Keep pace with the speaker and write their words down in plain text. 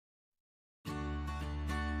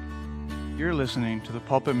You're listening to the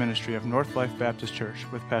pulpit ministry of North Life Baptist Church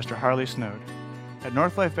with Pastor Harley Snode. At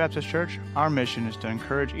North Life Baptist Church, our mission is to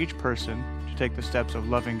encourage each person to take the steps of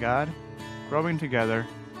loving God, growing together,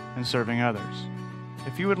 and serving others.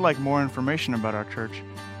 If you would like more information about our church,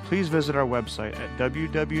 please visit our website at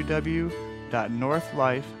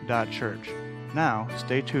www.northlife.church. Now,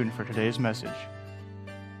 stay tuned for today's message.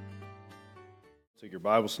 Take your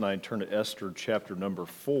Bibles tonight and turn to Esther chapter number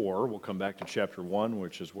 4. We'll come back to chapter 1,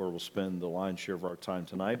 which is where we'll spend the lion's share of our time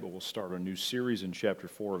tonight, but we'll start a new series in chapter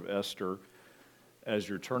 4 of Esther. As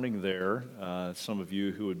you're turning there, some of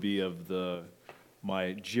you who would be of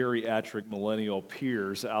my geriatric millennial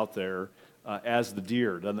peers out there, As the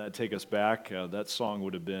Deer, doesn't that take us back? That song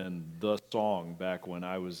would have been the song back when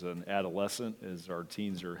I was an adolescent, as our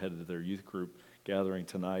teens are headed to their youth group gathering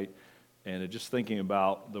tonight. And just thinking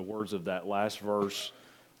about the words of that last verse,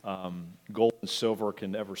 gold and silver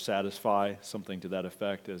can never satisfy, something to that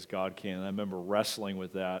effect, as God can. And I remember wrestling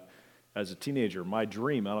with that as a teenager. My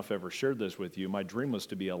dream, I don't know if I ever shared this with you, my dream was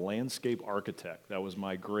to be a landscape architect. That was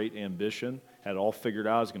my great ambition. Had it all figured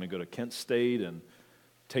out. I was going to go to Kent State and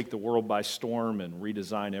take the world by storm and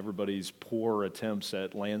redesign everybody's poor attempts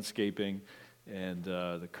at landscaping and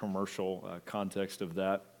the commercial context of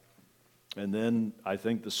that. And then I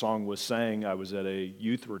think the song was sang. I was at a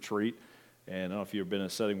youth retreat, and I don't know if you've been in a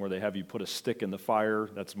setting where they have you put a stick in the fire.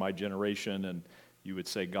 That's my generation, and you would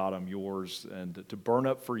say, God, I'm yours, and to burn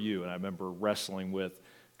up for you. And I remember wrestling with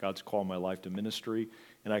God's call in my life to ministry.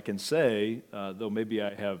 And I can say, though maybe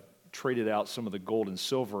I have traded out some of the gold and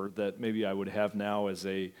silver that maybe I would have now as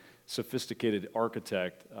a sophisticated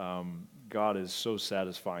architect, God is so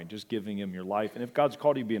satisfying, just giving him your life. And if God's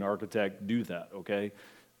called you to be an architect, do that, okay?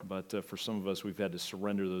 But for some of us, we've had to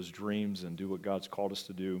surrender those dreams and do what God's called us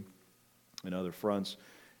to do in other fronts.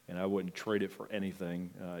 And I wouldn't trade it for anything,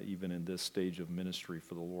 even in this stage of ministry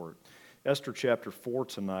for the Lord. Esther chapter 4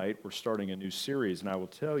 tonight, we're starting a new series. And I will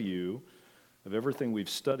tell you, of everything we've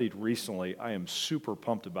studied recently, I am super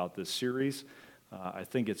pumped about this series. I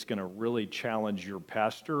think it's going to really challenge your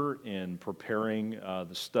pastor in preparing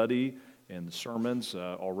the study and the sermons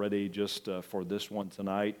already just for this one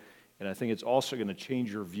tonight. And I think it's also going to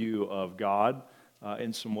change your view of God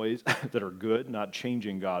in some ways that are good, not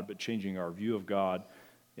changing God, but changing our view of God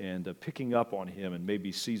and picking up on him and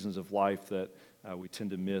maybe seasons of life that we tend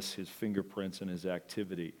to miss his fingerprints and his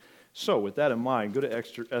activity. So with that in mind, go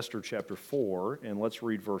to Esther chapter 4, and let's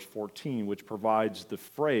read verse 14, which provides the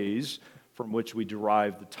phrase from which we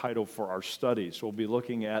derive the title for our study. So we'll be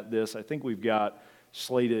looking at this. I think we've got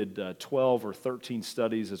slated 12 or 13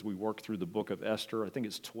 studies as we work through the book of Esther. I think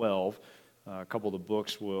it's 12. A couple of the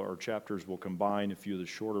books or chapters will combine a few of the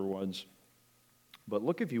shorter ones. But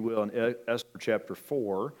look, if you will, in Esther chapter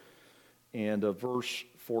 4 and verse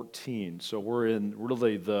 14. So we're in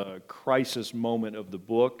really the crisis moment of the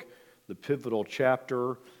book, the pivotal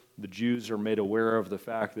chapter. The Jews are made aware of the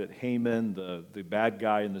fact that Haman, the bad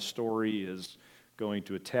guy in the story, is going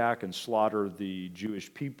to attack and slaughter the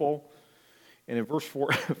Jewish people. And in verse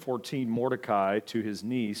 14, Mordecai to his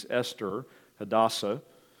niece, Esther, Hadassah,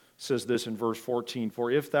 says this in verse 14,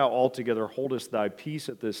 "For if thou altogether holdest thy peace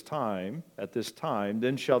at this time,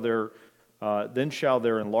 then shall their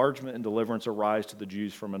enlargement and deliverance arise to the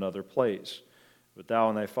Jews from another place. But thou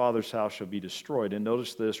and thy father's house shall be destroyed." And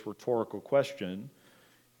notice this rhetorical question,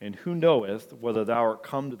 "And who knoweth whether thou art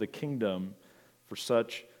come to the kingdom for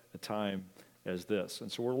such a time as this?"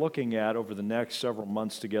 And so we're looking at, over the next several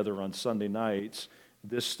months together on Sunday nights,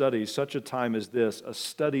 this study, such a time as this, a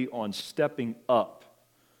study on stepping up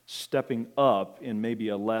in maybe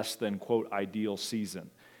a less than, quote, ideal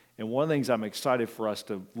season. And one of the things I'm excited for us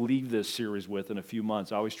to leave this series with in a few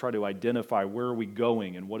months, I always try to identify where are we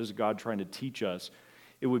going and what is God trying to teach us.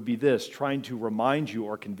 It would be this, trying to remind you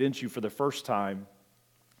or convince you for the first time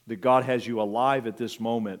that God has you alive at this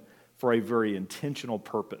moment for a very intentional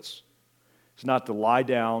purpose. It's not to lie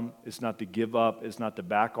down, it's not to give up, it's not to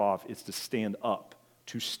back off, it's to stand up,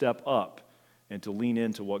 to step up, and to lean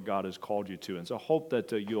into what God has called you to. And so I hope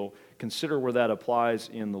that you'll consider where that applies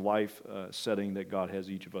in the life setting that God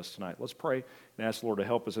has each of us tonight. Let's pray and ask the Lord to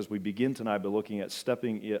help us as we begin tonight by looking at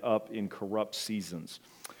stepping up in corrupt seasons.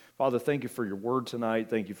 Father, thank you for your word tonight.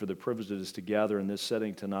 Thank you for the privilege it is to gather in this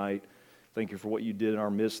setting tonight. Thank you for what you did in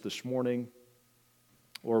our midst this morning.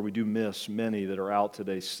 Lord, we do miss many that are out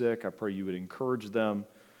today sick. I pray you would encourage them.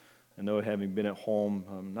 I know, having been at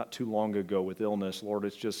home not too long ago with illness, Lord,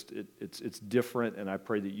 it's different, and I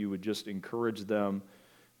pray that you would just encourage them.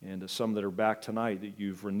 And some that are back tonight that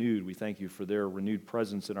you've renewed, we thank you for their renewed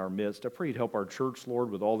presence in our midst. I pray you'd help our church,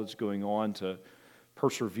 Lord, with all that's going on, to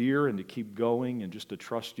persevere and to keep going and just to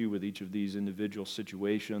trust you with each of these individual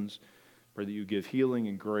situations. Pray that you give healing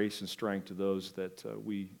and grace and strength to those that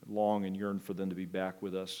we long and yearn for them to be back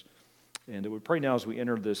with us. And we pray now as we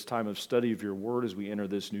enter this time of study of your word, as we enter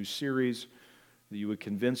this new series, that you would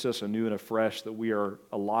convince us anew and afresh that we are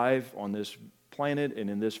alive on this planet and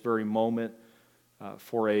in this very moment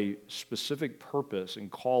for a specific purpose and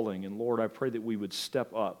calling. And Lord, I pray that we would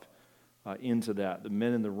step up into that. The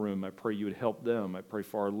men in the room, I pray you would help them. I pray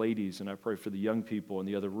for our ladies, and I pray for the young people in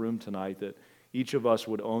the other room tonight, that each of us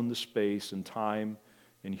would own the space and time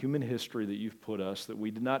and human history that you've put us, that we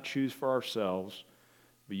did not choose for ourselves,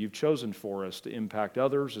 but you've chosen for us to impact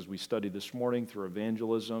others as we study this morning through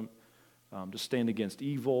evangelism, to stand against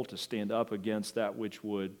evil, to stand up against that which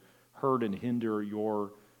would hurt and hinder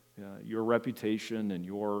your reputation and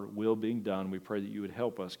your will being done. We pray that you would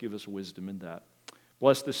help us, give us wisdom in that.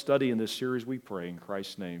 Bless this study and this series, we pray in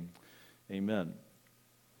Christ's name. Amen.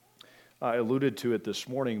 I alluded to it this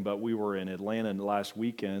morning, but we were in Atlanta last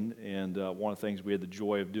weekend, and one of the things we had the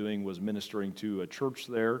joy of doing was ministering to a church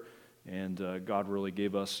there, and God really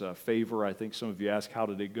gave us favor. I think some of you asked, how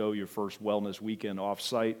did it go, your first wellness weekend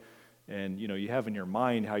off-site? And, you know, you have in your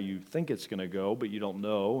mind how you think it's going to go, but you don't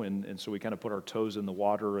know, and so we kind of put our toes in the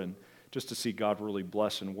water, and just to see God really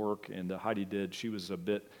bless and work, and Heidi did. She was a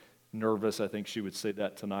bit nervous, I think she would say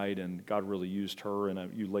that tonight, and God really used her,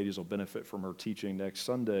 and you ladies will benefit from her teaching next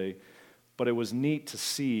Sunday. But it was neat to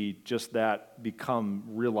see just that become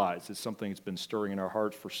realized. It's something that's been stirring in our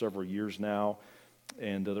hearts for several years now.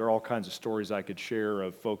 And there are all kinds of stories I could share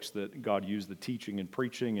of folks that God used the teaching and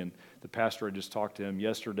preaching. And the pastor, I just talked to him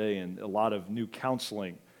yesterday, and a lot of new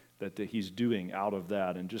counseling that he's doing out of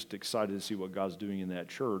that. And just excited to see what God's doing in that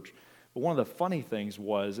church. But one of the funny things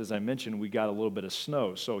was, as I mentioned, we got a little bit of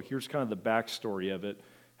snow. So here's kind of the backstory of it,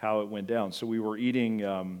 how it went down. So we were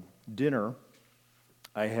eating dinner.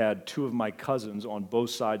 I had two of my cousins on both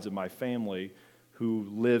sides of my family who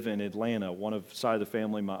live in Atlanta. One side of the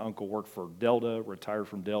family, my uncle worked for Delta, retired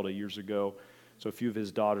from Delta years ago, so a few of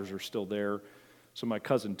his daughters are still there. So my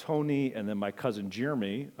cousin Tony and then my cousin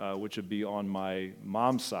Jeremy, which would be on my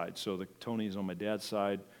mom's side. So Tony's on my dad's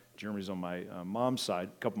side, Jeremy's on my mom's side.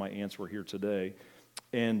 A couple of my aunts were here today.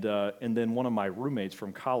 And then one of my roommates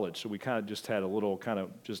from college. So we kind of just had a little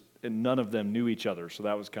and none of them knew each other, so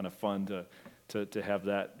that was kind of fun to have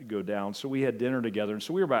that go down. So we had dinner together, and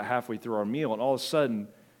so we were about halfway through our meal, and all of a sudden,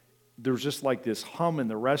 there was just like this hum in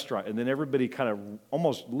the restaurant, and then everybody kind of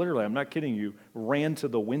almost literally, I'm not kidding you, ran to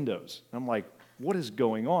the windows. And I'm like, what is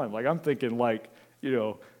going on? Like, I'm thinking like,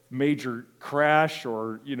 major crash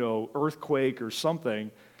or, earthquake or something.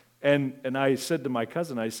 And I said to my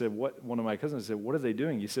cousin, one of my cousins said, what are they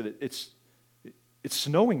doing? He said, it's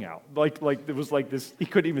snowing out. Like it was like this, he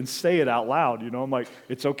couldn't even say it out loud, I'm like,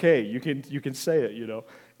 it's okay, you can say it,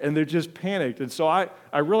 and they're just panicked. And so I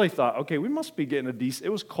really thought, okay, we must be getting it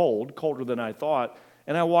was colder than I thought,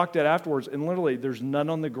 and I walked out afterwards, and literally there's none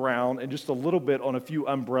on the ground, and just a little bit on a few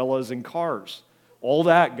umbrellas and cars. All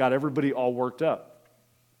that got everybody all worked up.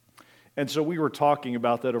 And so we were talking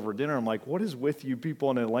about that over dinner. I'm like, what is with you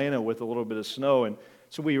people in Atlanta with a little bit of snow? And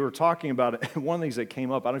so we were talking about it, and one of the things that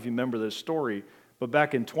came up, I don't know if you remember this story, but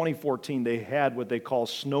back in 2014, they had what they call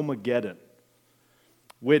Snowmageddon,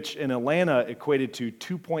 which in Atlanta equated to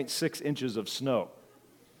 2.6 inches of snow.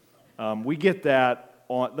 We get that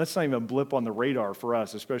that's not even a blip on the radar for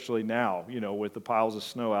us, especially now, with the piles of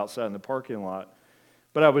snow outside in the parking lot.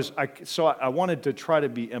 But I wanted to try to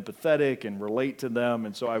be empathetic and relate to them,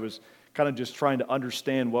 and so I was kind of just trying to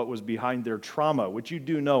understand what was behind their trauma, which you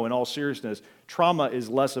do know, in all seriousness, trauma is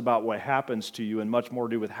less about what happens to you and much more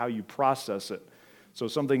to do with how you process it. So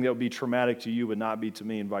something that would be traumatic to you would not be to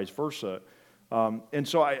me and vice versa. And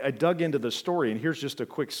so I dug into the story, and here's just a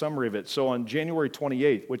quick summary of it. So on January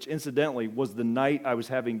 28th, which incidentally was the night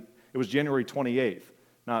it was January 28th,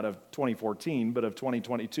 not of 2014, but of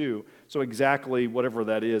 2022. So exactly whatever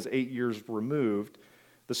that is, 8 years removed.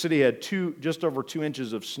 The city had just over 2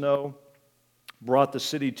 inches of snow, brought the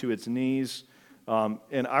city to its knees.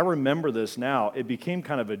 And I remember this now. It became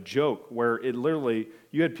kind of a joke where it literally,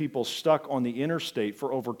 you had people stuck on the interstate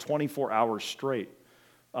for over 24 hours straight.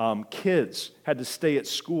 Kids had to stay at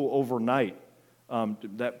school overnight.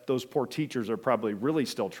 Those poor teachers are probably really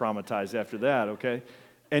still traumatized after that, okay?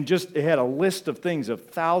 And just, it had a list of things of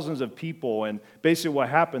thousands of people, and basically what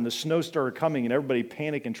happened, the snow started coming, and everybody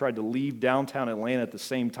panicked and tried to leave downtown Atlanta at the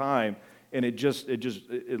same time, and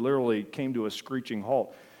it literally came to a screeching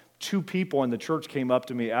halt. 2 people in the church came up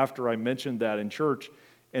to me after I mentioned that in church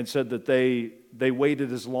and said that they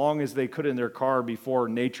waited as long as they could in their car before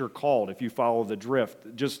nature called, if you follow the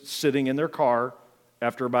drift. Just sitting in their car,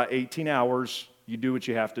 after about 18 hours, you do what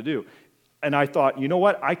you have to do. And I thought, you know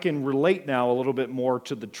what? I can relate now a little bit more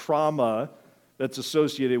to the trauma that's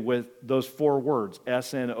associated with those 4 words,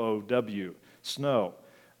 S-N-O-W, snow.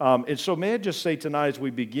 And so may I just say tonight as we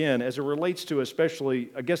begin, as it relates to especially,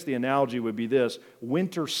 I guess the analogy would be this,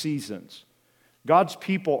 winter seasons. God's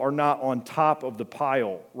people are not on top of the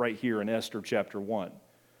pile right here in Esther chapter 1.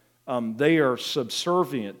 They are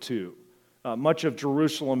subservient to. Much of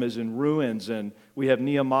Jerusalem is in ruins, and we have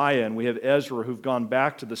Nehemiah and we have Ezra who've gone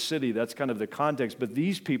back to the city. That's kind of the context. But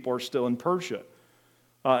these people are still in Persia.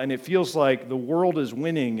 And it feels like the world is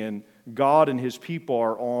winning and God and his people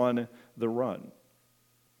are on the run.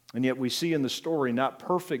 And yet we see in the story not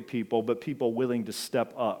perfect people, but people willing to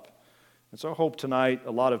step up. And so I hope tonight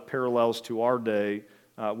a lot of parallels to our day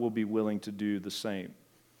will be willing to do the same.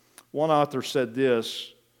 One author said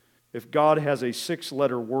this: if God has a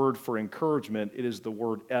 6-letter word for encouragement, it is the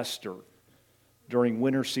word Esther during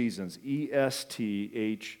winter seasons,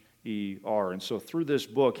 E-S-T-H-E-R. And so through this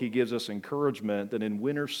book, he gives us encouragement that in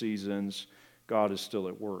winter seasons, God is still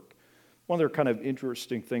at work. One other kind of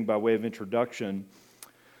interesting thing by way of introduction,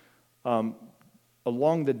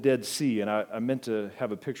 along the Dead Sea, and I meant to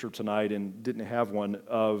have a picture tonight and didn't have one,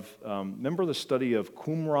 of, remember the study of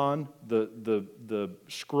Qumran, the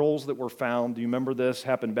scrolls that were found? Do you remember this?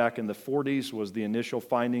 Happened back in the 40s, was the initial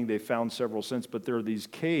finding. They found several since, but there are these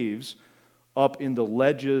caves up in the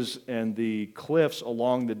ledges and the cliffs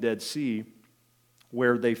along the Dead Sea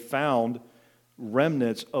where they found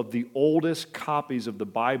remnants of the oldest copies of the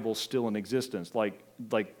Bible still in existence, like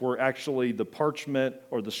were actually the parchment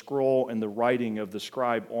or the scroll and the writing of the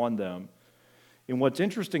scribe on them. And what's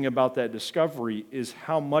interesting about that discovery is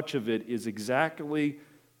how much of it is exactly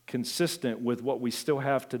consistent with what we still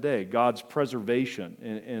have today, God's preservation,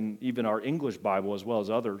 in even our English Bible as well as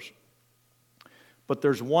others. But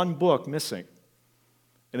there's one book missing,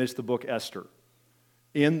 and it's the book Esther.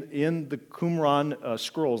 In the Qumran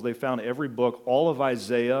scrolls, they found every book, all of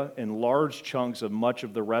Isaiah, and large chunks of much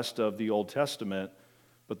of the rest of the Old Testament.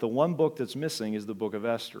 But the one book that's missing is the book of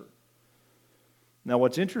Esther. Now,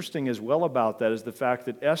 what's interesting as well about that is the fact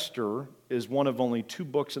that Esther is one of only 2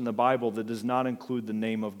 books in the Bible that does not include the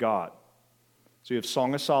name of God. So you have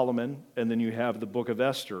Song of Solomon, and then you have the book of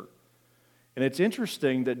Esther. And it's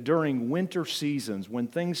interesting that during winter seasons, when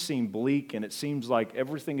things seem bleak and it seems like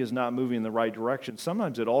everything is not moving in the right direction,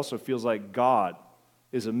 sometimes it also feels like God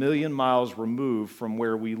is a million miles removed from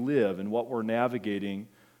where we live and what we're navigating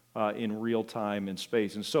in real time and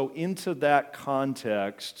space. And so into that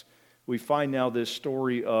context, we find now this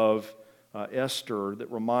story of Esther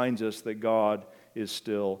that reminds us that God is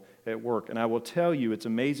still at work. And I will tell you, it's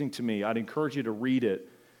amazing to me. I'd encourage you to read it.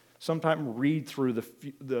 Sometime read through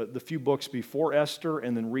the few books before Esther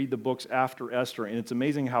and then read the books after Esther. And it's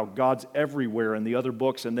amazing how God's everywhere in the other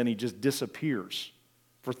books and then he just disappears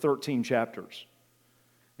for 13 chapters.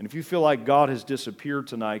 And if you feel like God has disappeared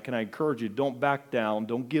tonight, can I encourage you, don't back down,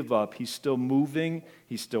 don't give up. He's still moving,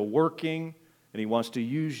 he's still working, and he wants to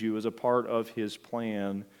use you as a part of his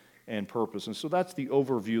plan and purpose. And so that's the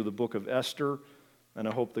overview of the book of Esther, and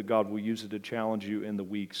I hope that God will use it to challenge you in the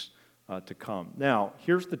weeks to come. Now,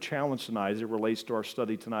 here's the challenge tonight as it relates to our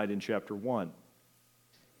study tonight in chapter 1.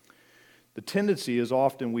 The tendency is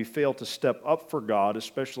often we fail to step up for God,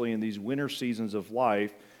 especially in these winter seasons of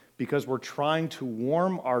life, because we're trying to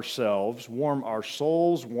warm ourselves, warm our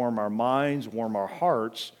souls, warm our minds, warm our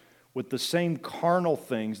hearts with the same carnal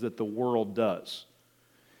things that the world does.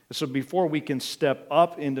 So before we can step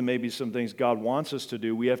up into maybe some things God wants us to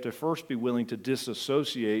do, we have to first be willing to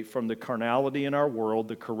disassociate from the carnality in our world,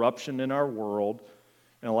 the corruption in our world,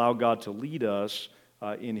 and allow God to lead us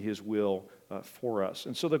in his will for us.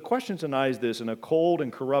 And so the question tonight is this: in a cold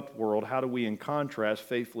and corrupt world, how do we, in contrast,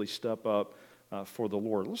 faithfully step up for the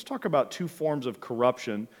Lord? Let's talk about 2 forms of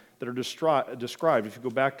corruption that are described. If you go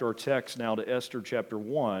back to our text now to Esther chapter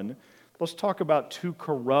 1, let's talk about 2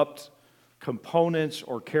 corrupt components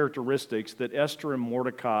or characteristics that Esther and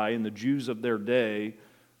Mordecai and the Jews of their day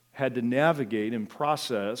had to navigate and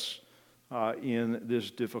process in this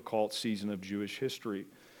difficult season of Jewish history.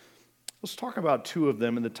 Let's talk about 2 of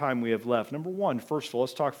them in the time we have left. Number 1, first of all,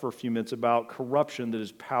 let's talk for a few minutes about corruption that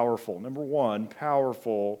is powerful. Number 1,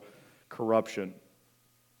 powerful corruption.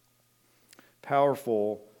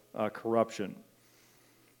 Powerful corruption.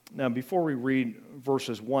 Now, before we read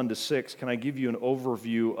verses 1 to 6, can I give you an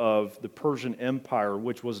overview of the Persian Empire,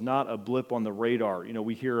 which was not a blip on the radar? You know,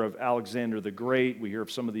 we hear of Alexander the Great, we hear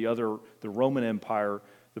of some of the Roman Empire.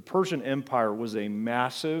 The Persian Empire was a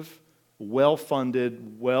massive,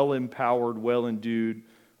 well-funded, well-empowered, well-endued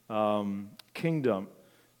kingdom.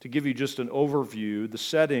 To give you just an overview, the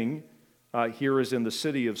setting here is in the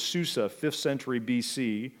city of Susa, 5th century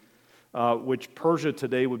BC. which Persia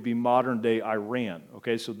today would be modern-day Iran.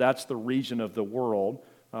 Okay, so that's the region of the world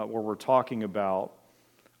where we're talking about.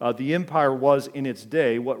 The empire was, in its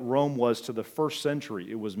day, what Rome was to the first century.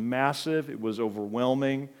 It was massive, it was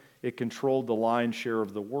overwhelming, it controlled the lion's share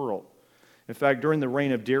of the world. In fact, during the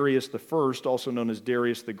reign of Darius I, also known as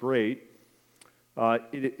Darius the Great,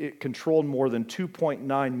 it controlled more than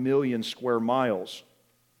 2.9 million square miles.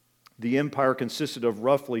 The empire consisted of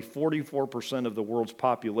roughly 44% of the world's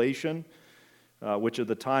population, which at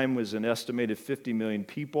the time was an estimated 50 million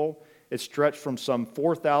people. It stretched from some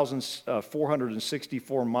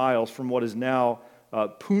 4,464 miles from what is now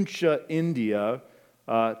Punjab, India,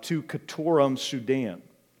 to Khartoum, Sudan.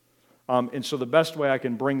 And so the best way I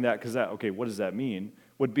can bring that, what does that mean?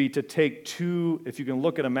 Would be to take two, if you can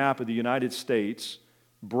look at a map of the United States,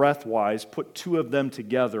 breadth-wise, put two of them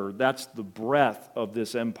together, that's the breadth of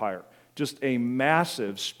this empire. Just a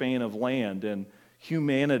massive span of land and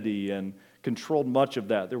humanity, and controlled much of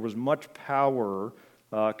that. There was much power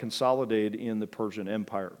consolidated in the Persian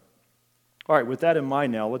Empire. All right, with that in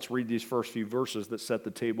mind now, let's read these first few verses that set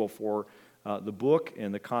the table for the book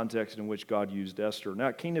and the context in which God used Esther. Now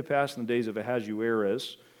it came to pass in the days of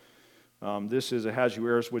Ahasuerus, this is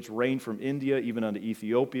Ahasuerus, which reigned from India even unto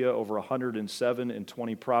Ethiopia, over 107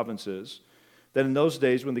 provinces, that in those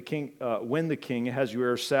days when the king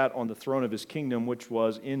Ahasuerus sat on the throne of his kingdom, which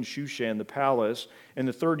was in Shushan the palace, in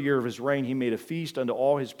the 3rd year of his reign, he made a feast unto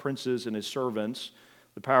all his princes and his servants,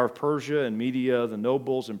 the power of Persia and Media, the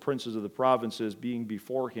nobles and princes of the provinces being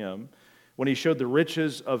before him, when he showed the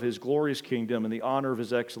riches of his glorious kingdom and the honor of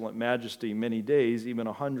his excellent majesty many days, even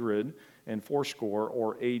 180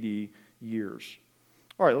 or 80 years.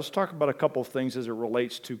 All right, let's talk about a couple of things as it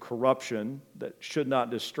relates to corruption that should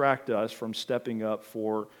not distract us from stepping up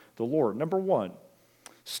for the Lord. Number one,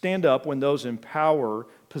 stand up when those in power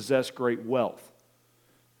possess great wealth.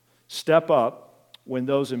 Step up when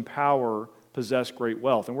those in power possess great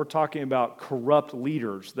wealth. And we're talking about corrupt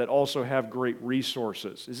leaders that also have great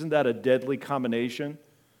resources. Isn't that a deadly combination?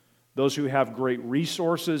 Those who have great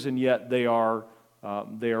resources and yet they are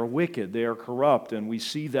wicked, they are corrupt, and we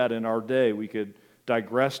see that in our day. We could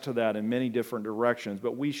digress to that in many different directions,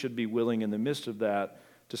 but we should be willing in the midst of that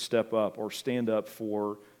to step up or stand up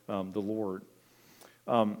for the Lord.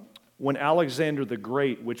 When Alexander the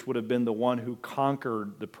Great, which would have been the one who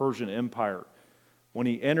conquered the Persian Empire, when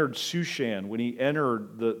he entered Shushan, when he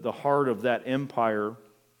entered the heart of that empire,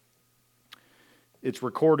 it's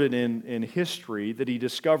recorded in history that he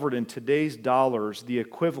discovered in today's dollars the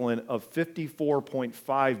equivalent of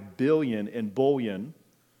 54.5 billion in bullion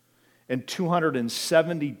and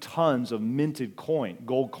 270 tons of minted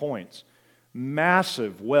gold coins.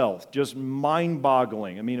 Massive wealth, just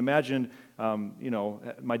mind-boggling. I mean, imagine,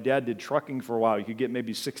 my dad did trucking for a while. You could get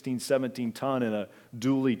maybe 16, 17 ton in a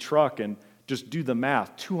dually truck, and just do the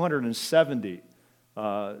math, 270.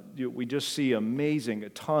 We just see amazing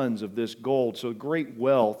tons of this gold. So great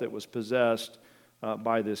wealth that was possessed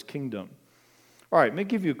by this kingdom. All right, let me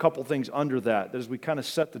give you a couple things under that as we kind of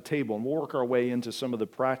set the table, and we'll work our way into some of the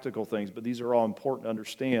practical things, but these are all important to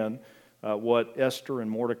understand what Esther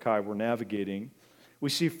and Mordecai were navigating. We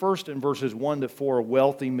see first in verses 1 to 4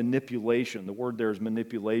 wealthy manipulation. The word there is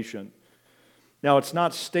manipulation. Now, it's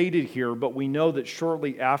not stated here, but we know that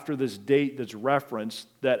shortly after this date that's referenced,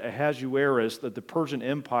 that Ahasuerus, that the Persian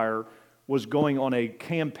Empire, was going on a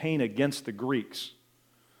campaign against the Greeks.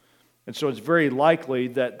 And so it's very likely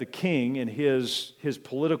that the king and his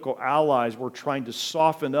political allies were trying to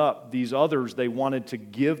soften up these others they wanted to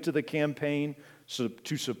give to the campaign,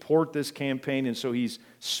 to support this campaign. And so he's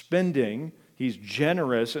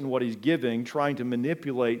generous in what he's giving, trying to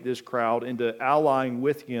manipulate this crowd into allying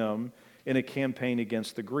with him in a campaign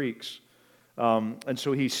against the Greeks. And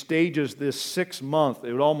so he stages this 6-month,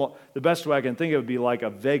 the best way I can think of it would be like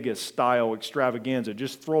a Vegas-style extravaganza,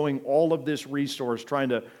 just throwing all of this resource, trying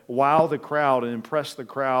to wow the crowd and impress the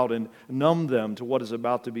crowd and numb them to what is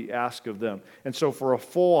about to be asked of them. And so for a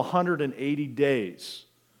full 180 days,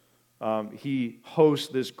 he hosts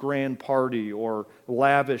this grand party or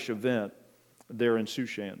lavish event there in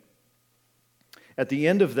Shushan. At the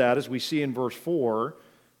end of that, as we see in verse 4,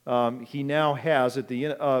 he now has, at the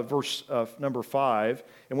end, verse number 5,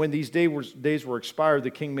 and when these days were expired, the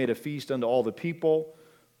king made a feast unto all the people,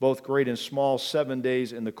 both great and small, 7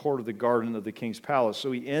 days in the court of the garden of the king's palace.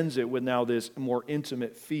 So he ends it with now this more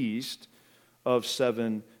intimate feast of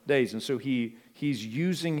 7 days. And so he's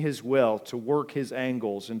using his wealth to work his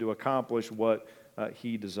angles and to accomplish what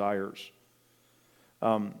he desires.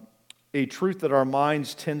 A truth that our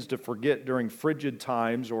minds tends to forget during frigid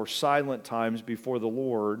times or silent times before the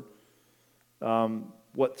Lord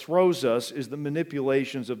what throws us is the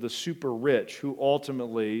manipulations of the super rich, who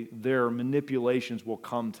ultimately their manipulations will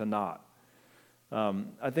come to naught.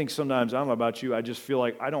 I think sometimes, I don't know about you, I just feel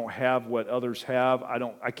like I don't have what others have.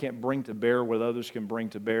 I can't bring to bear what others can bring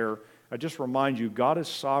to bear. I just remind you, God is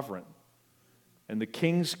sovereign. And the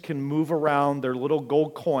kings can move around their little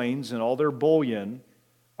gold coins and all their bullion.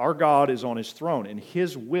 Our God is on his throne, and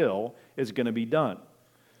his will is going to be done.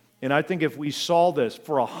 And I think if we saw this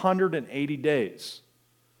for 180 days,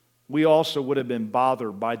 we also would have been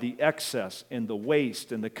bothered by the excess and the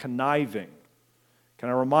waste and the conniving. Can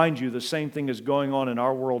I remind you, the same thing is going on in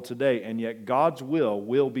our world today, and yet God's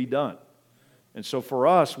will be done. And so for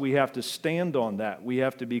us, we have to stand on that. We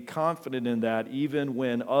have to be confident in that, even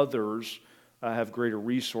when others have greater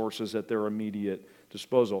resources at their immediate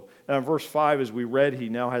disposal. Now in verse 5, as we read, he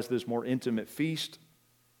now has this more intimate feast.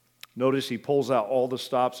 Notice he pulls out all the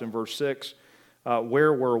stops in verse 6.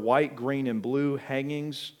 Where were white, green, and blue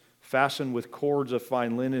hangings, fastened with cords of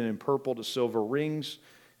fine linen and purple to silver rings,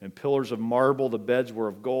 and pillars of marble. The beds were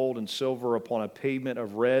of gold and silver upon a pavement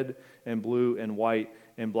of red and blue and white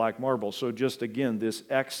and black marble. So just again, this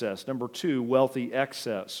excess. Number 2, wealthy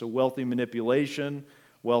excess. So wealthy manipulation,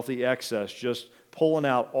 wealthy excess. Just pulling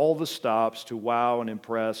out all the stops to wow and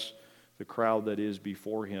impress the crowd that is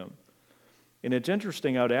before him. And it's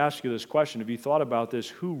interesting, I would ask you this question. Have you thought about this?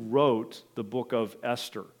 Who wrote the book of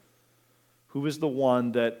Esther? Who is the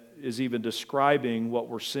one that is even describing what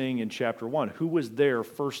we're seeing in chapter 1? Who was there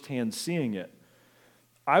firsthand seeing it?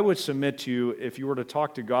 I would submit to you, if you were to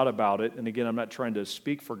talk to God about it, and again, I'm not trying to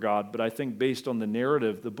speak for God, but I think based on the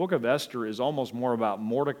narrative, the book of Esther is almost more about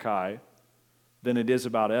Mordecai than it is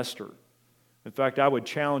about Esther. In fact, I would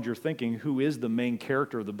challenge your thinking, who is the main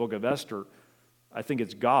character of the book of Esther? I think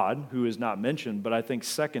it's God, who is not mentioned, but I think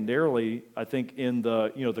secondarily, I think in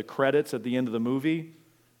the credits at the end of the movie,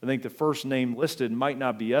 I think the first name listed might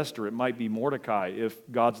not be Esther, it might be Mordecai, if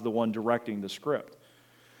God's the one directing the script.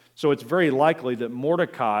 So it's very likely that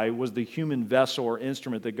Mordecai was the human vessel or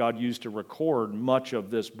instrument that God used to record much of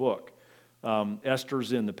this book.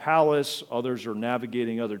 Esther's in the palace, others are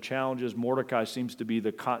navigating other challenges. Mordecai seems to be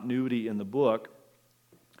the continuity in the book.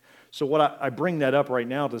 So what I bring that up right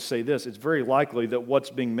now to say this, it's very likely that what's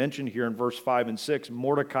being mentioned here in verse 5 and 6,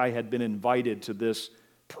 Mordecai had been invited to this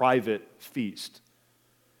private feast.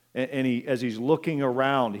 And as he's looking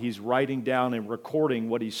around, he's writing down and recording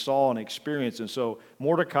what he saw and experienced. And so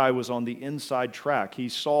Mordecai was on the inside track. He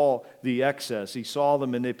saw the excess. He saw the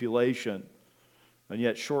manipulation. And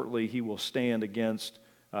yet shortly he will stand against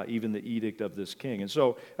even the edict of this king. And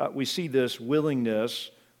so we see this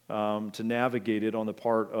willingness to navigate it on the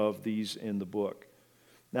part of these in the book.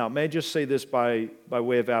 Now, may I just say this by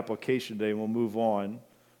way of application today, and we'll move on.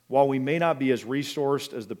 While we may not be as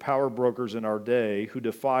resourced as the power brokers in our day who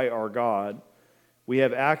defy our God, we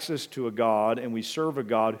have access to a God and we serve a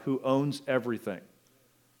God who owns everything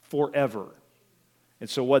forever. And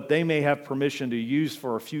so what they may have permission to use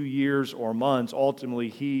for a few years or months, ultimately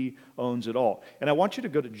he owns it all. And I want you to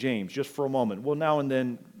go to James just for a moment. We'll now and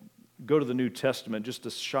then go to the New Testament just to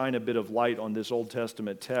shine a bit of light on this Old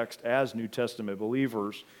Testament text as New Testament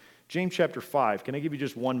believers. James chapter 5, can I give you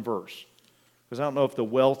just one verse? Because I don't know if the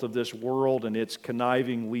wealth of this world and its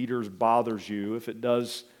conniving leaders bothers you, if it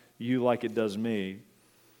does you like it does me.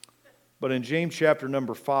 But in James chapter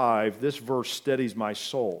number 5, this verse steadies my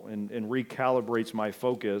soul and recalibrates my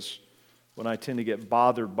focus when I tend to get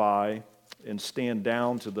bothered by and stand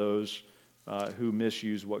down to those who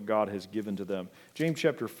misuse what God has given to them. James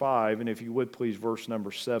chapter 5, and if you would please, verse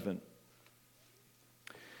number 7.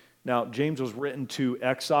 Now, James was written to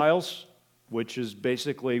exiles, which is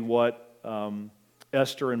basically what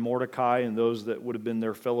Esther and Mordecai and those that would have been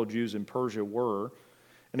their fellow Jews in Persia were.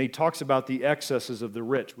 And he talks about the excesses of the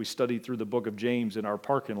rich. We studied through the book of James in our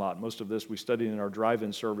parking lot. Most of this we studied in our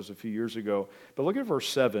drive-in service a few years ago. But look at verse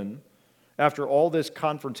 7. After all this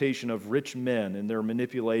confrontation of rich men and their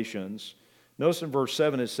manipulations, notice in verse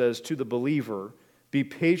 7 it says, to the believer, be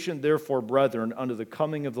patient therefore, brethren, unto the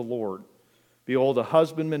coming of the Lord. Behold, a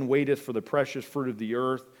husbandman waiteth for the precious fruit of the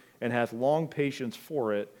earth, and hath long patience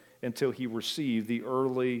for it, until he receive the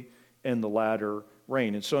early and the latter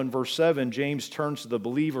rain. And so in verse 7, James turns to the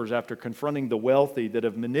believers after confronting the wealthy that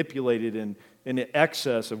have manipulated and in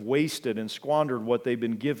excess have wasted and squandered what they've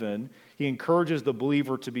been given. He encourages the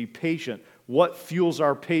believer to be patient. What fuels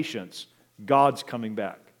our patience? God's coming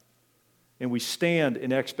back. And we stand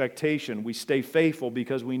in expectation. We stay faithful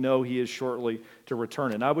because we know he is shortly to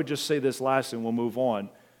return. And I would just say this last and we'll move on.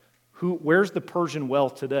 Where's the Persian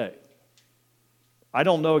wealth today? I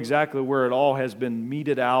don't know exactly where it all has been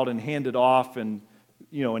meted out and handed off and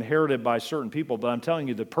inherited by certain people, but I'm telling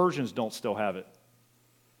you, the Persians don't still have it.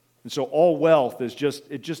 And so all wealth is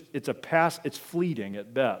it's fleeting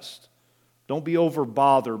at best. Don't be over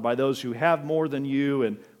bothered by those who have more than you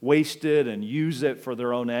and waste it and use it for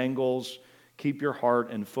their own angles. Keep your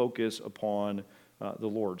heart and focus upon the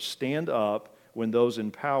Lord. Stand up when those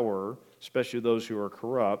in power, especially those who are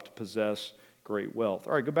corrupt, possess great wealth.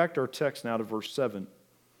 All right, go back to our text now to verse 7.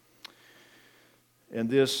 And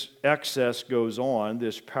this excess goes on,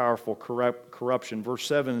 this powerful corruption. Verse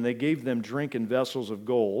 7, and they gave them drink in vessels of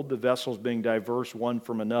gold, the vessels being diverse one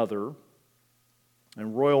from another,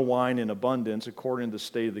 and royal wine in abundance according to the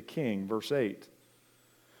state of the king. Verse 8.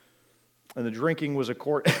 And the drinking was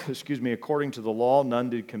according to the law, none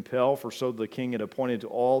did compel, for so the king had appointed to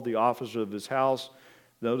all the officers of his house,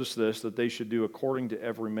 notice this, that they should do according to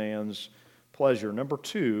every man's pleasure. Number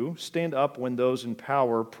 2, stand up when those in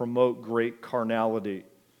power promote great carnality.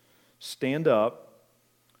 Stand up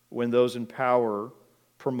when those in power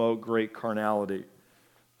promote great carnality.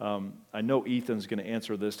 I know Ethan's going to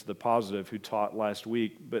answer this to the positive, who taught last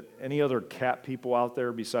week, but any other cat people out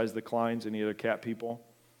there besides the Kleins? Any other cat people?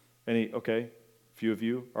 Any? Okay, a few of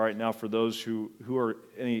you. All right, now for those who are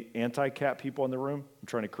any anti-cat people in the room, I'm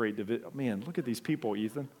trying to create division. Oh, man, look at these people,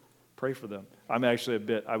 Ethan. Pray for them. I'm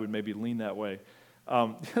actually I would maybe lean that way.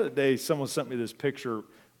 The other day, someone sent me this picture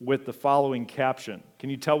with the following caption. Can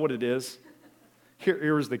you tell what it is?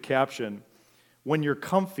 Here is the caption. When you're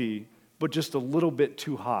comfy, but just a little bit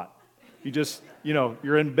too hot. You just,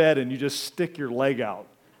 you're in bed and you just stick your leg out.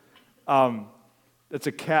 It's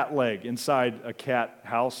a cat leg inside a cat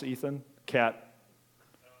house, Ethan. Cat.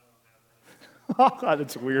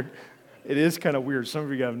 That's weird. It is kind of weird. Some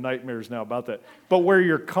of you have nightmares now about that. But where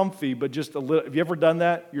you're comfy, but just a little. Have you ever done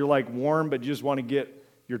that? You're like warm, but you just want to get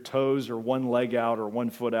your toes or one leg out or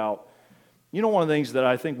one foot out. One of the things that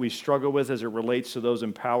I think we struggle with as it relates to those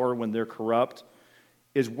in power when they're corrupt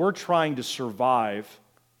is we're trying to survive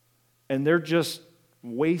and they're just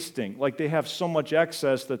wasting. Like they have so much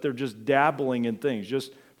excess that they're just dabbling in things,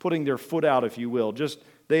 just putting their foot out, if you will. Just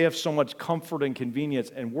they have so much comfort and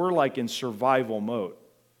convenience, and we're like in survival mode.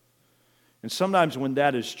 And sometimes when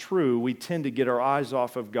that is true, we tend to get our eyes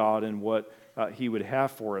off of God and what He would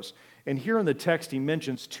have for us. And here in the text, he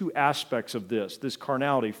mentions 2 aspects of this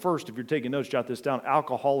carnality. First, if you're taking notes, jot this down,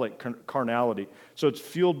 alcoholic carnality. So it's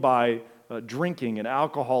fueled by drinking and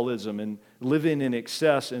alcoholism and living in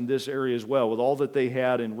excess in this area as well. With all that they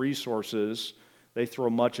had in resources, they throw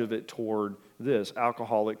much of it toward this,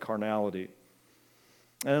 alcoholic carnality.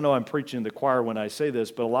 And I know I'm preaching to the choir when I say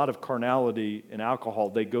this, but a lot of carnality and alcohol,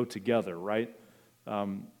 they go together, right?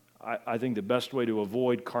 I think the best way to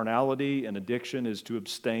avoid carnality and addiction is to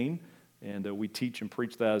abstain, and we teach and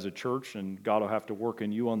preach that as a church, and God will have to work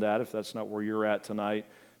in you on that if that's not where you're at tonight.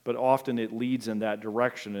 But often it leads in that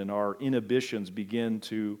direction, and our inhibitions begin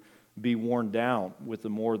to be worn down with the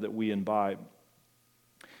more that we imbibe.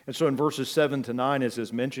 And so in verses 7 to 9, as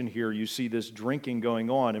is mentioned here, you see this drinking going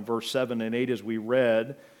on. In verse 7 and 8, as we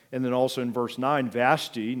read, and then also in verse 9,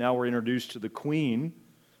 Vashti, now we're introduced to the queen.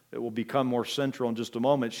 It will become more central in just a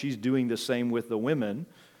moment. She's doing the same with the women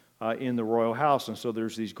in the royal house. And so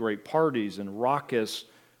there's these great parties and raucous,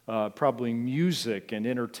 probably music and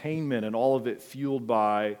entertainment, and all of it fueled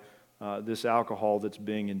by this alcohol that's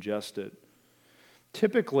being ingested.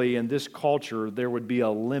 Typically, in this culture, there would be a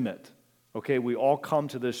limit. Okay, we all come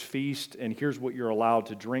to this feast, and here's what you're allowed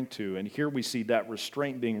to drink to. And here we see that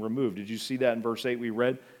restraint being removed. Did you see that in verse 8 we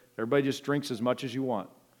read? Everybody just drinks as much as you want.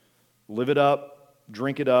 Live it up,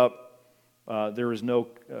 drink it up. There is no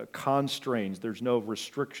constraints. There's no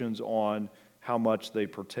restrictions on how much they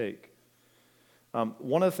partake.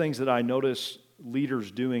 One of the things that I notice leaders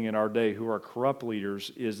doing in our day who are corrupt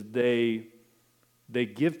leaders is they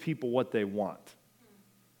give people what they want.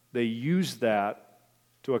 They use that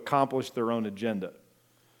to accomplish their own agenda.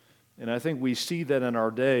 And I think we see that in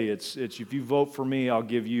our day. It's if you vote for me, I'll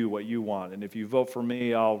give you what you want. And if you vote for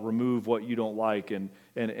me, I'll remove what you don't like.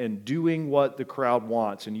 And doing what the crowd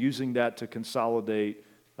wants and using that to consolidate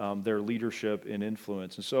their leadership and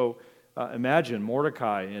influence. And so imagine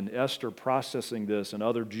Mordecai and Esther processing this and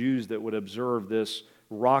other Jews that would observe this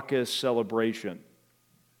raucous celebration.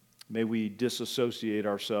 May we disassociate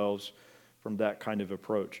ourselves from that kind of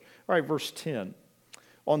approach. All right, verse 10.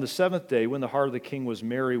 On the 7th day, when the heart of the king was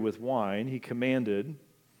merry with wine, he commanded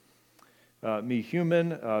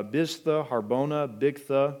Mehuman, Biztha, Harbona,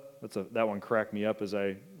 Bigtha. That one cracked me up as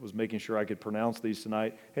I was making sure I could pronounce these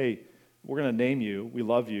tonight. Hey, we're going to name you. We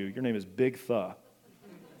love you. Your name is Bigtha.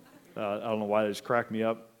 I don't know why it just cracked me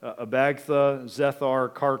up. Abagtha,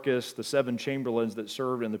 Zethar, Carcass, the 7 chamberlains that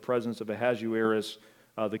served in the presence of Ahasuerus,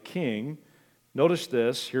 the king, Notice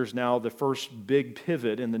this. Here's now the first big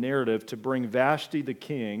pivot in the narrative to bring Vashti the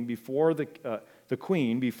king before the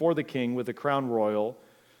queen before the king with the crown royal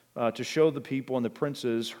to show the people and the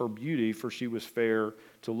princes her beauty, for she was fair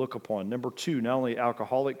to look upon. Number two, not only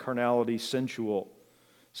alcoholic carnality, sensual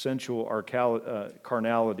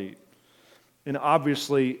carnality. And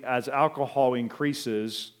obviously, as alcohol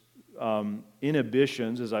increases,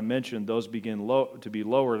 inhibitions, as I mentioned, those begin to be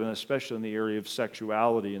lowered, and especially in the area of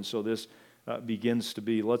sexuality. And so this begins to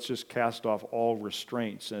be, let's just cast off all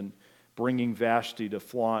restraints, and bringing Vashti to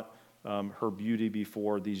flaunt her beauty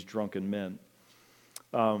before these drunken men.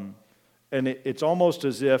 And it's almost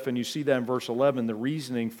as if, and you see that in verse 11, the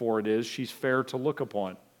reasoning for it is she's fair to look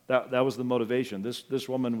upon. That was the motivation. This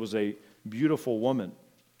woman was a beautiful woman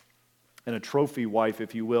and a trophy wife,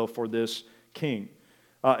 if you will, for this king.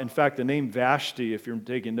 In fact, the name Vashti, if you're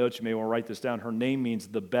taking notes, you may want to write this down. Her name means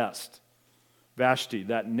the best. Vashti,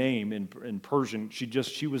 that name in Persian,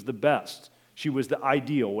 she was the best. She was the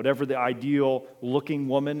ideal. Whatever the ideal looking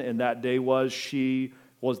woman in that day was, she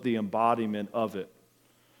was the embodiment of it.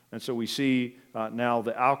 And so we see now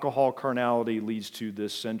the alcohol carnality leads to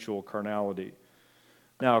this sensual carnality.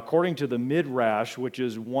 Now, according to the Midrash, which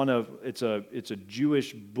is it's a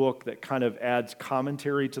Jewish book that kind of adds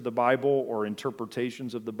commentary to the Bible or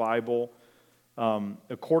interpretations of the Bible.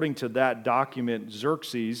 According to that document,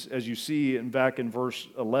 Xerxes, as you see back in verse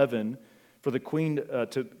 11, for the queen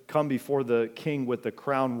to come before the king with the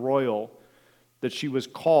crown royal, that she was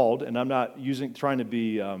called, and I'm not trying to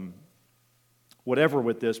be whatever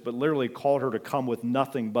with this, but literally called her to come with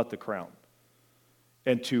nothing but the crown,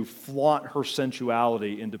 and to flaunt her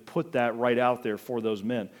sensuality and to put that right out there for those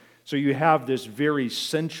men. So you have this very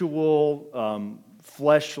sensual,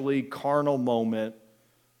 fleshly, carnal moment,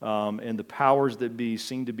 and the powers that be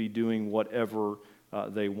seem to be doing whatever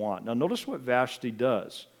they want. Now notice what Vashti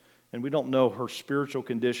does. And we don't know her spiritual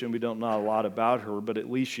condition. We don't know a lot about her, but at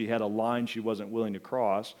least she had a line she wasn't willing to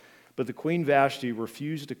cross. But the Queen Vashti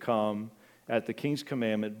refused to come at the king's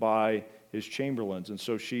commandment by his chamberlains. And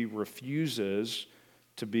so she refuses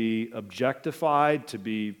to be objectified, to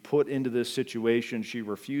be put into this situation. She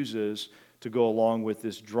refuses to go along with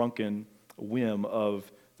this drunken whim of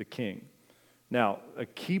the king. Now, a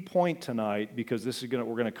key point tonight, because we're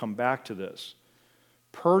going to come back to this.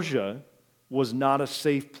 Persia was not a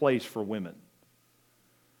safe place for women.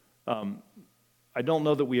 I don't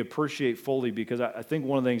know that we appreciate fully, because I think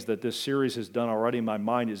one of the things that this series has done already in my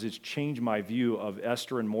mind is it's changed my view of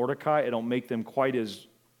Esther and Mordecai. I don't make them quite as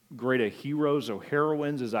great a heroes or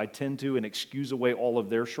heroines as I tend to, and excuse away all of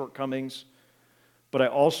their shortcomings. But I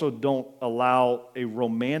also don't allow a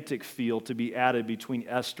romantic feel to be added between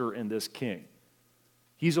Esther and this king.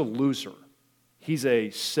 He's a loser. He's a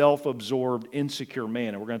self-absorbed, insecure man,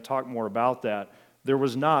 and we're going to talk more about that. There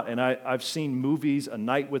was not, and I've seen movies, A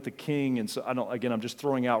Night with the King, and so I'm just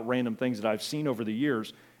throwing out random things that I've seen over the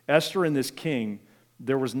years. Esther and this king,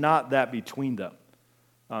 there was not that between them.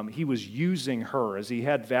 He was using her as he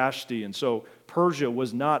had Vashti, and so Persia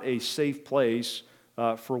was not a safe place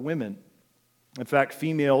for women. In fact,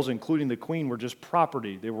 females, including the queen, were just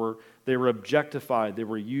property. They were objectified. They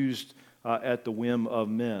were used at the whim of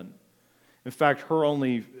men. In fact, her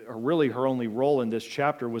only role in this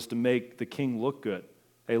chapter was to make the king look good.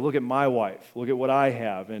 Hey, look at my wife. Look at what I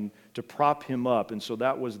have, and to prop him up. And so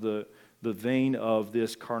that was the vein of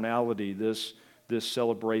this carnality, this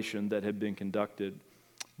celebration that had been conducted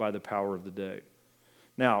by the power of the day.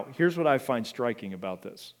 Now, here's what I find striking about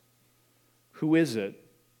this. Who is it?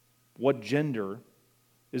 What gender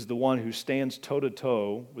is the one who stands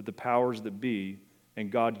toe-to-toe with the powers that be and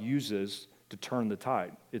God uses to turn the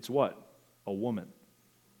tide? It's what? A woman.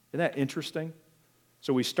 Isn't that interesting?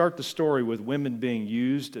 So we start the story with women being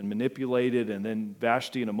used and manipulated, and then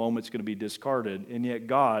Vashti in a moment is going to be discarded. And yet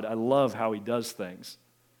God, I love how he does things.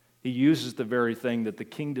 He uses the very thing that the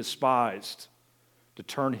king despised to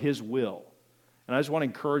turn his will. And I just want to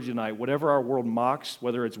encourage you tonight, whatever our world mocks,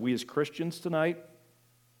 whether it's we as Christians tonight,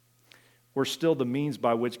 we're still the means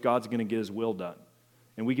by which God's going to get his will done.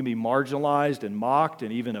 And we can be marginalized and mocked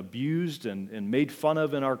and even abused and made fun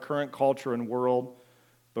of in our current culture and world.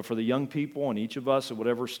 But for the young people and each of us at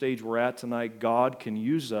whatever stage we're at tonight, God can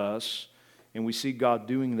use us. And we see God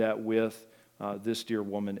doing that with this dear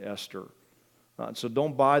woman, Esther. So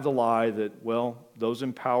don't buy the lie that, well, those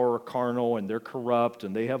in power are carnal and they're corrupt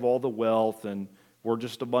and they have all the wealth and we're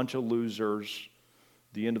just a bunch of losers.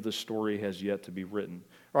 The end of the story has yet to be written.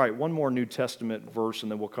 All right, one more New Testament verse,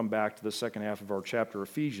 and then we'll come back to the second half of our chapter,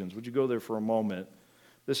 Ephesians. Would you go there for a moment?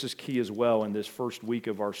 This is key as well in this first week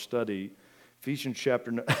of our study. Ephesians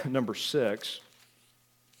chapter number 6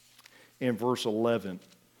 and verse 11.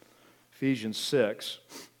 Ephesians 6,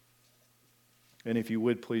 and if you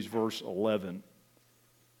would please, verse 11.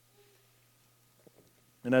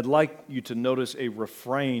 And I'd like you to notice a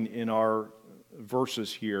refrain in our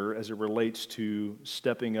verses here as it relates to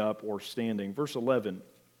stepping up or standing. Verse 11,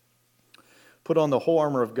 put on the whole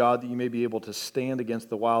armor of God that you may be able to stand against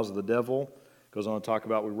the wiles of the devil. Goes on to talk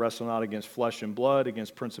about we wrestle not against flesh and blood,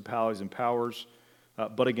 against principalities and powers,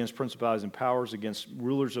 but against principalities and powers, against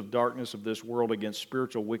rulers of darkness of this world, against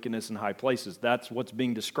spiritual wickedness in high places. That's what's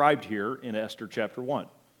being described here in Esther chapter 1.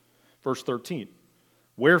 Verse 13,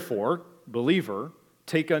 wherefore, believer,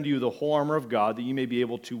 take unto you the whole armor of God, that you may be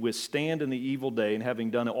able to withstand in the evil day, and having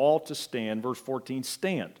done all to stand. Verse 14,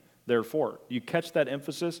 stand, therefore. You catch that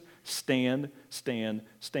emphasis? Stand, stand,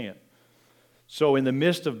 stand. So in the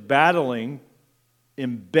midst of battling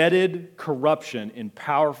embedded corruption in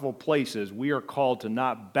powerful places, we are called to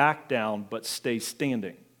not back down, but stay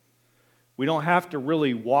standing. We don't have to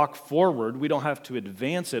really walk forward. We don't have to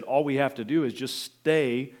advance it. All we have to do is just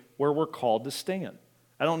stay where we're called to stand.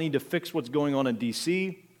 I don't need to fix what's going on in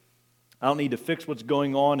D.C. I don't need to fix what's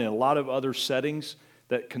going on in a lot of other settings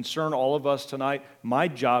that concern all of us tonight. My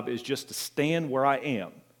job is just to stand where I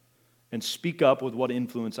am and speak up with what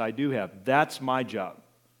influence I do have. That's my job.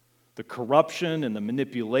 The corruption and the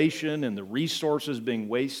manipulation and the resources being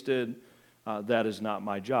wasted, that is not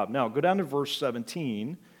my job. Now, go down to verse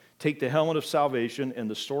 17. Take the helmet of salvation and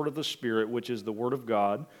the sword of the Spirit, which is the word of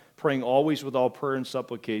God, praying always with all prayer and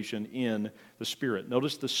supplication in the Spirit.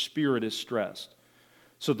 Notice the Spirit is stressed.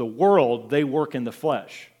 So the world, they work in the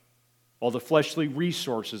flesh. All the fleshly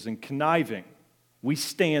resources and conniving. We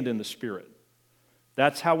stand in the Spirit.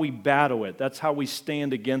 That's how we battle it. That's how we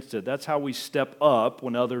stand against it. That's how we step up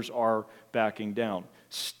when others are backing down.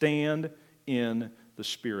 Stand in the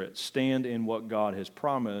Spirit. Stand in what God has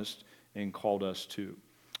promised and called us to.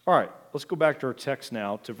 All right, let's go back to our text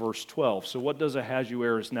now to verse 12. So what does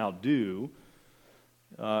Ahasuerus now do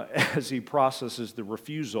as he processes the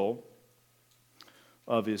refusal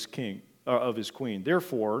of his king, of his queen?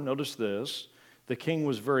 Therefore, notice this, the king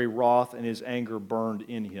was very wroth and his anger burned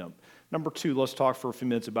in him. Number two, let's talk for a few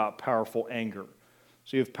minutes about powerful anger.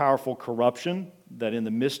 So you have powerful corruption, that in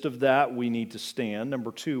the midst of that we need to stand.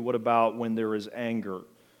 Number two, what about when there is anger?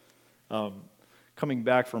 Coming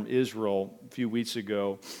back from Israel a few weeks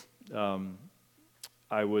ago,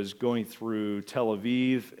 I was going through Tel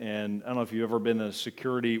Aviv, and I don't know if you've ever been in a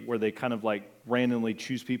security where they kind of like randomly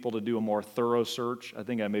choose people to do a more thorough search. I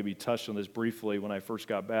think I maybe touched on this briefly when I first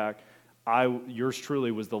got back. Yours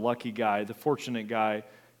truly was the lucky guy, the fortunate guy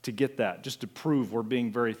to get that, just to prove we're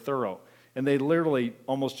being very thorough. And they literally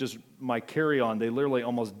almost just, my carry-on, they literally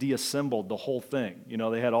almost deassembled the whole thing. You know,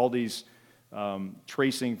 they had all these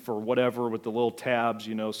tracing for whatever with the little tabs,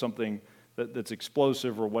 you know, something that's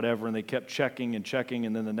explosive or whatever, and they kept checking, and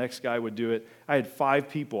then the next guy would do it. I had five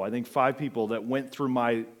people that went through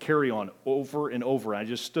my carry-on over and over. I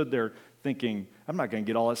just stood there thinking, I'm not going to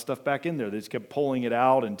get all that stuff back in there. They just kept pulling it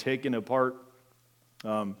out and taking it apart.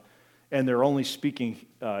 And they're only speaking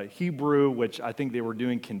Hebrew, which I think they were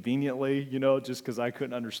doing conveniently, you know, just because I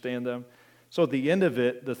couldn't understand them. So at the end of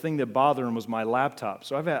it, the thing that bothered them was my laptop.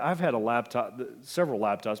 So I've had a laptop, several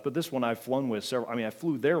laptops, but this one I've flown with several. I mean, I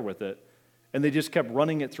flew there with it, and they just kept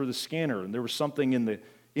running it through the scanner. And there was something in the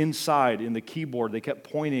inside in the keyboard. They kept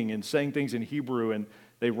pointing and saying things in Hebrew, and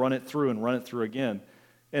they run it through and run it through again.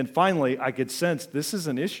 And finally, I could sense this is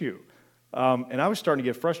an issue. And I was starting to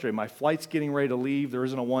get frustrated. My flight's getting ready to leave. There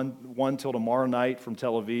isn't a one till tomorrow night from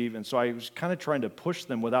Tel Aviv. And so I was kind of trying to push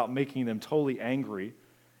them without making them totally angry.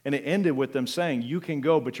 And it ended with them saying, you can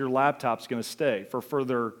go, but your laptop's going to stay for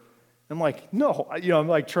further. I'm like, no. I'm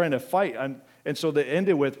like trying to fight. And so they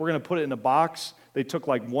ended with, we're going to put it in a box. They took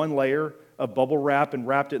like one layer of bubble wrap and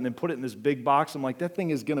wrapped it and then put it in this big box. I'm like, that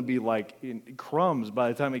thing is going to be like in crumbs by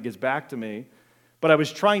the time it gets back to me. But I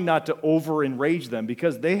was trying not to over-enrage them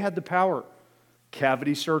because they had the power.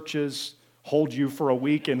 Cavity searches, hold you for a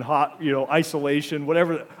week in hot, isolation,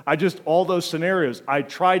 whatever. All those scenarios, I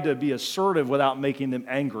tried to be assertive without making them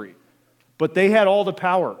angry. But they had all the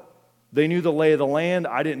power. They knew the lay of the land.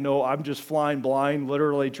 I didn't know. I'm just flying blind,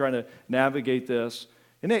 literally trying to navigate this.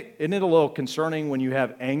 Isn't it a little concerning when you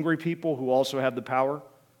have angry people who also have the power?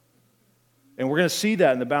 And we're going to see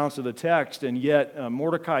that in the balance of the text. And yet,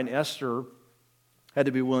 Mordecai and Esther had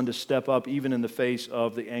to be willing to step up even in the face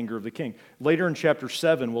of the anger of the king. Later in chapter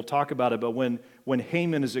 7, we'll talk about it, but when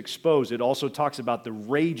Haman is exposed, it also talks about the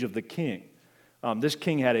rage of the king. This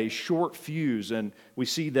king had a short fuse, and we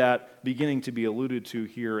see that beginning to be alluded to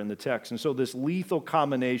here in the text. And so this lethal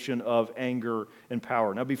combination of anger and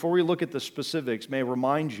power. Now, before we look at the specifics, may I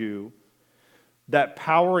remind you, that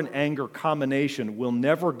power and anger combination will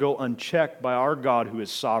never go unchecked by our God who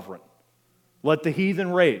is sovereign. Let the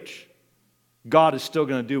heathen rage. God is still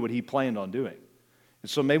going to do what he planned on doing. And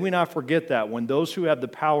so may we not forget that when those who have the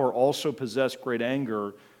power also possess great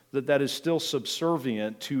anger, that is still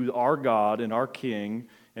subservient to our God and our King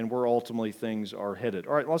and where ultimately things are headed.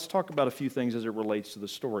 All right, let's talk about a few things as it relates to the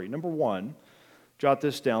story. Number one, jot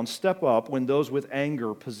this down, step up when those with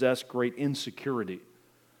anger possess great insecurity.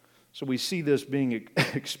 So we see this being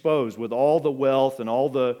exposed with all the wealth and all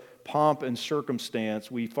the pomp and circumstance.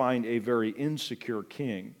 We find a very insecure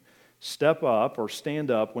king. Step up or stand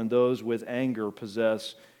up when those with anger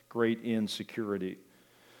possess great insecurity.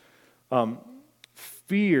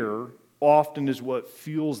 Fear often is what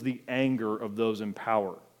fuels the anger of those in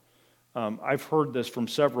power. I've heard this from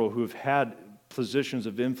several who have had positions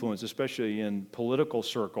of influence, especially in political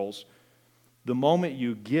circles. The moment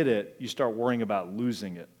you get it, you start worrying about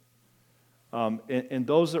losing it. And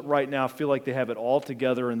those that right now feel like they have it all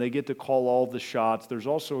together and they get to call all the shots, there's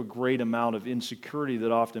also a great amount of insecurity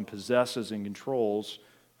that often possesses and controls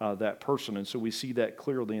that person. And so we see that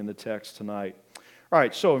clearly in the text tonight. All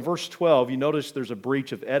right, so in verse 12, you notice there's a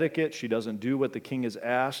breach of etiquette. She doesn't do what the king has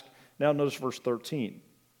asked. Now notice verse 13.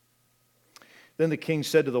 Then the king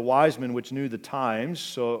said to the wise men which knew the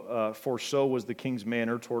times, for so was the king's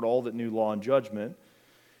manner toward all that knew law and judgment.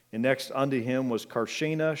 And next unto him was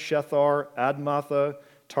Karshena, Shethar, Admatha,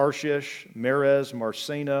 Tarshish, Merez,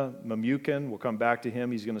 Marsena, Memucan. We'll come back to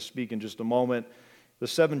him. He's going to speak in just a moment. The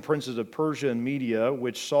 7 princes of Persia and Media,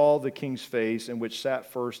 which saw the king's face and which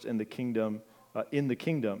sat first in the kingdom.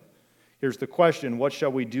 Here's the question: what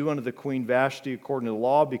shall we do unto the queen Vashti according to the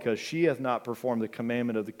law? Because she hath not performed the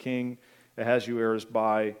commandment of the king Ahasuerus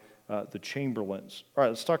by the chamberlains. All right,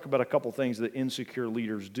 let's talk about a couple things that insecure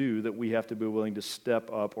leaders do that we have to be willing to step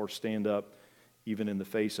up or stand up even in the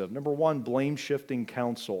face of. Number one, blame-shifting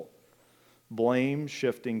counsel.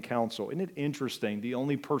 Blame-shifting counsel. Isn't it interesting? The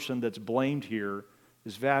only person that's blamed here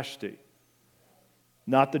is Vashti.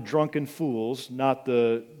 Not the drunken fools, not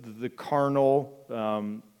the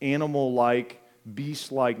carnal, animal-like,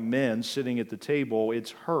 beast-like men sitting at the table.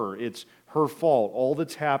 It's her. It's her fault. All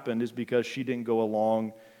that's happened is because she didn't go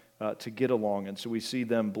along to get along. And so we see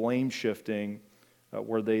them blame-shifting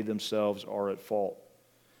where they themselves are at fault.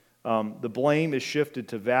 The blame is shifted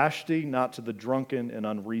to Vashti, not to the drunken and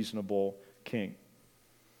unreasonable king.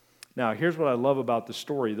 Now, here's what I love about the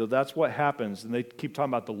story, though that's what happens, and they keep talking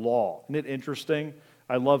about the law. Isn't it interesting?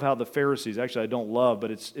 I love how the Pharisees, actually I don't love,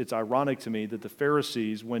 but it's ironic to me that the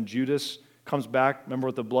Pharisees, when Judas comes back, remember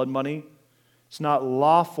with the blood money? It's not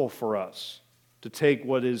lawful for us to take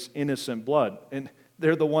what is innocent blood. And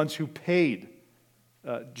they're the ones who paid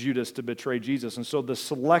Judas to betray Jesus. And so the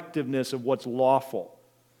selectiveness of what's lawful.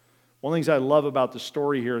 One of the things I love about the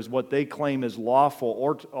story here is what they claim is lawful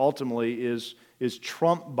or ultimately is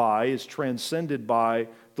trumped by, is transcended by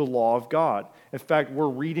the law of God. In fact, we're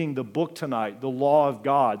reading the book tonight, the law of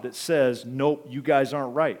God, that says, nope, you guys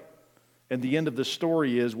aren't right. And the end of the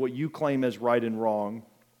story is what you claim as right and wrong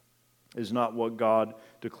is not what God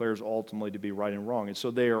declares ultimately to be right and wrong. And so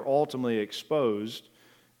they are ultimately exposed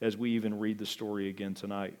as we even read the story again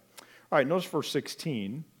tonight. All right, notice verse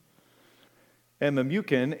 16. And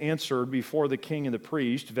Memucan answered before the king and the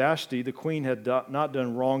priest, Vashti, the queen, had not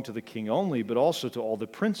done wrong to the king only, but also to all the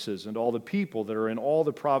princes and all the people that are in all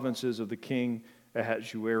the provinces of the king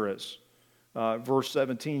Ahasuerus. Verse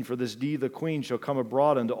 17, for this deed the queen shall come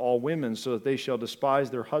abroad unto all women, so that they shall despise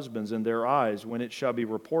their husbands in their eyes, when it shall be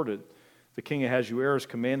reported. The king Ahasuerus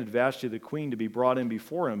commanded Vashti the queen to be brought in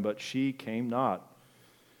before him, but she came not.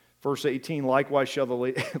 Verse 18, likewise shall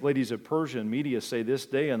the ladies of Persia and Media say this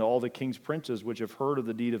day unto all the king's princes which have heard of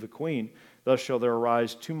the deed of the queen, thus shall there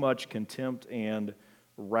arise too much contempt and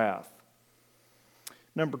wrath.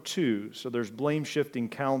 Number two, so there's blame-shifting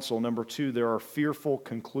counsel. Number two, there are fearful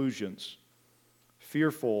conclusions.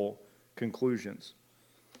 Fearful conclusions.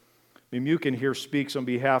 Memucan here speaks on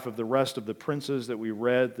behalf of the rest of the princes that we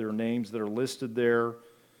read, their names that are listed there.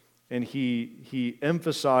 And he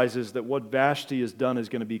emphasizes that what Vashti has done is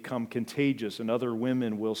going to become contagious, and other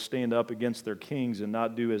women will stand up against their kings and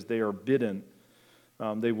not do as they are bidden.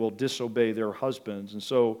 They will disobey their husbands. And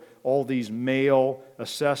so all these male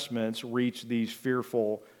assessments reach these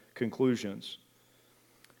fearful conclusions.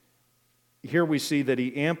 Here we see that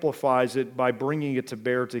he amplifies it by bringing it to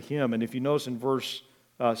bear to him. And if you notice in verse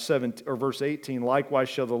 18, likewise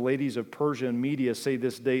shall the ladies of Persia and Media say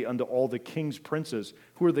this day unto all the king's princes.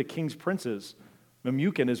 Who are the king's princes?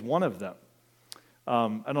 Memucan is one of them. I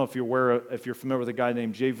don't know if you're familiar with a guy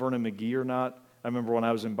named J. Vernon McGee or not. I remember when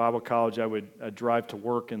I was in Bible college, I'd drive to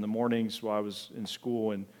work in the mornings while I was in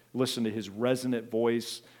school, and listen to his resonant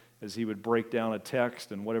voice as he would break down a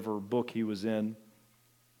text and whatever book he was in.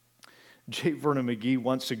 J. Vernon McGee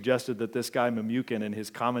once suggested that this guy Memucan, in his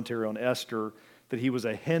commentary on Esther, that he was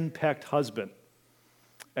a hen-pecked husband,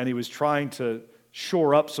 and he was trying to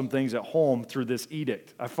shore up some things at home through this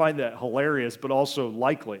edict. I find that hilarious, but also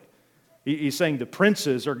likely. He's saying the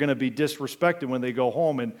princes are going to be disrespected when they go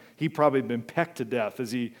home, and he probably been pecked to death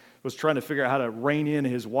as he was trying to figure out how to rein in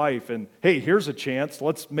his wife. And hey, here's a chance.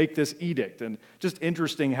 Let's make this edict. And just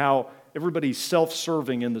interesting how everybody's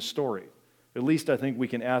self-serving in the story. At least I think we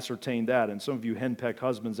can ascertain that. And some of you henpecked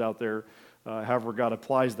husbands out there, however God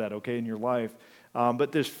applies that, okay, in your life.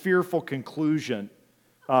 But this fearful conclusion,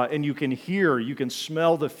 and you can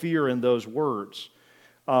smell the fear in those words.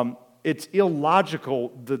 It's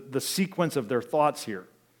illogical, the sequence of their thoughts here.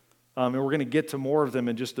 And we're going to get to more of them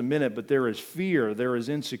in just a minute, but there is fear, there is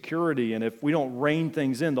insecurity, and if we don't rein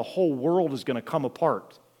things in, the whole world is going to come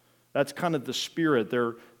apart. That's kind of the spirit.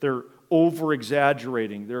 They're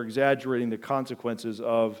over-exaggerating. They're exaggerating the consequences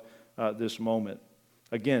of this moment.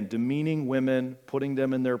 Again, demeaning women, putting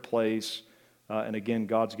them in their place, and again,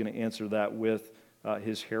 God's going to answer that with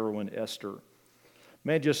his heroine Esther.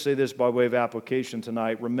 May I just say this by way of application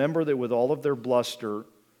tonight? Remember that with all of their bluster,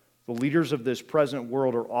 the leaders of this present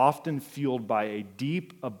world are often fueled by a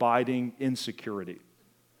deep, abiding insecurity.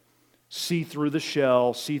 See through the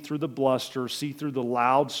shell, see through the bluster, see through the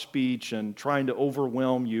loud speech and trying to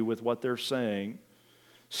overwhelm you with what they're saying.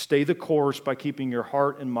 Stay the course by keeping your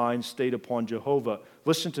heart and mind stayed upon Jehovah.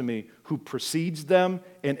 Listen to me, who precedes them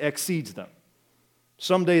and exceeds them.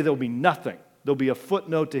 Someday there'll be nothing. There'll be a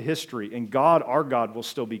footnote to history, and God, our God, will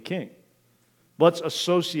still be king. Let's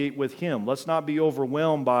associate with him. Let's not be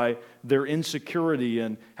overwhelmed by their insecurity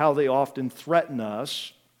and how they often threaten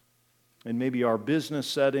us in maybe our business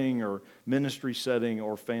setting or ministry setting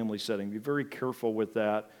or family setting. Be very careful with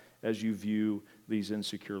that as you view these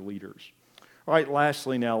insecure leaders. All right,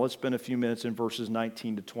 lastly now, let's spend a few minutes in verses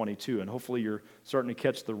 19 to 22, and hopefully you're starting to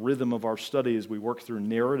catch the rhythm of our study as we work through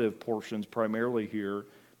narrative portions primarily here,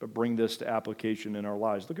 but bring this to application in our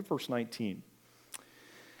lives. Look at verse 19.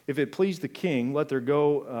 If it please the king, let there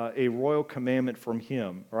go a royal commandment from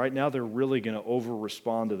him. All right, now they're really going to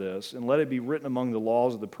over-respond to this. And let it be written among the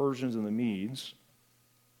laws of the Persians and the Medes,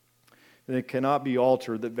 and it cannot be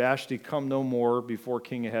altered, that Vashti come no more before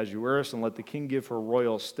King Ahasuerus, and let the king give her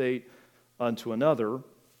royal estate unto another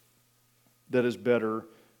that is better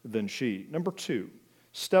than she. Number 2,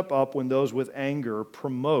 step up when those with anger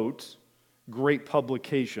promote great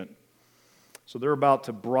publication. So they're about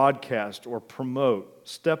to broadcast or promote.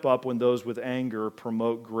 Step up when those with anger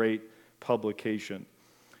promote great publication. And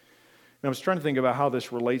I was trying to think about how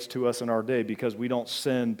this relates to us in our day, because we don't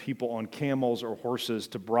send people on camels or horses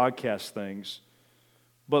to broadcast things.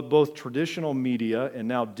 But both traditional media and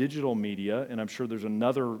now digital media, and I'm sure there's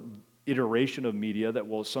another iteration of media that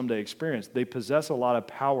we'll someday experience, they possess a lot of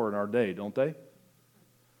power in our day, don't they?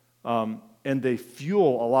 And they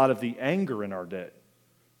fuel a lot of the anger in our day.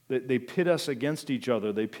 They pit us against each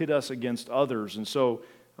other. They pit us against others. And so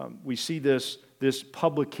we see this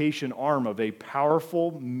publication arm of a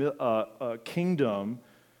powerful kingdom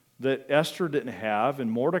that Esther didn't have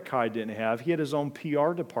and Mordecai didn't have. He had his own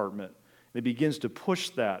PR department. And he begins to push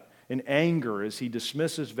that in anger as he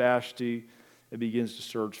dismisses Vashti and begins to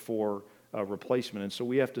search for a replacement. And so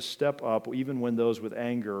we have to step up even when those with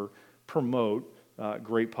anger promote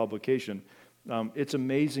great publication. It's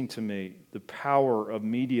amazing to me, the power of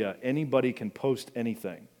media. Anybody can post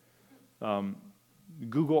anything.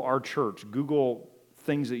 Google our church. Google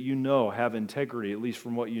things that you know have integrity, at least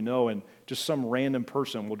from what you know, and just some random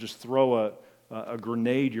person will just throw a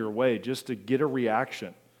grenade your way just to get a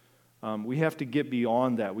reaction. We have to get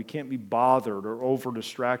beyond that. We can't be bothered or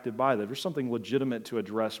over-distracted by that. There's something legitimate to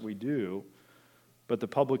address, we do, but the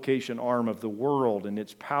publication arm of the world and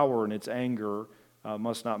its power and its anger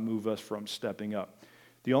must not move us from stepping up.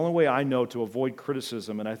 The only way I know to avoid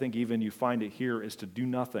criticism, and I think even you find it here, is to do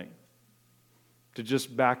nothing, to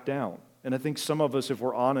just back down. And I think some of us, if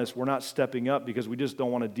we're honest, we're not stepping up because we just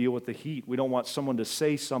don't want to deal with the heat. We don't want someone to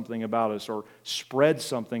say something about us or spread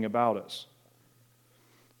something about us.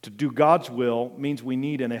 To do God's will means we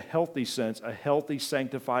need, in a healthy sense, a healthy,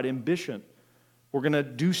 sanctified ambition. We're going to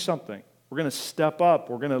do something. We're going to step up.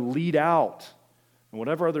 We're going to lead out. And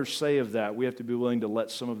whatever others say of that, we have to be willing to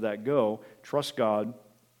let some of that go. Trust God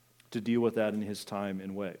to deal with that in his time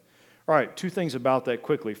and way. All right, 2 things about that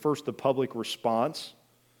quickly. First, the public response.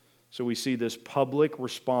 So we see this public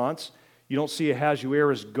response. You don't see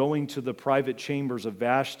Ahasuerus going to the private chambers of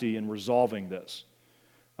Vashti and resolving this.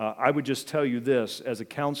 I would just tell you this, as a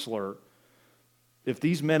counselor, If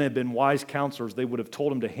these men had been wise counselors, they would have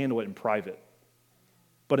told him to handle it in private.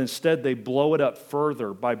 But instead, they blow it up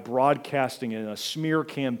further by broadcasting in a smear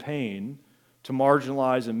campaign to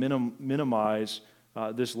marginalize and minimize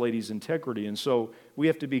this lady's integrity. And so we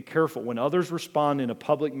have to be careful. When others respond in a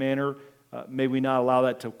public manner, may we not allow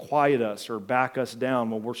that to quiet us or back us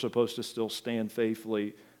down when we're supposed to still stand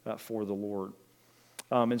faithfully for the Lord.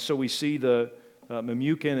 And so we see the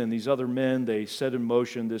Memucan and these other men, they set in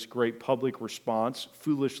motion this great public response,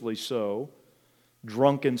 foolishly so,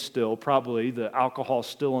 drunken still, probably the alcohol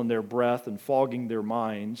still in their breath and fogging their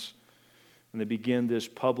minds, and they begin this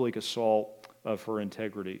public assault of her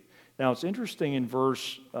integrity. Now it's interesting in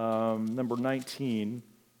verse number 19,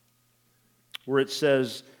 where it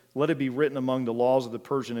says, "Let it be written among the laws of the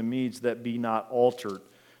Persian and Medes that be not altered."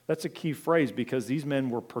 That's a key phrase because these men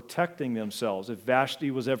were protecting themselves. If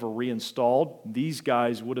Vashti was ever reinstalled, these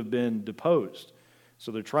guys would have been deposed.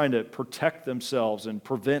 So they're trying to protect themselves and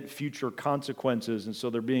prevent future consequences. And so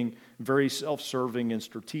they're being very self-serving and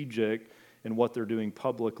strategic in what they're doing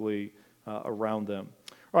publicly around them.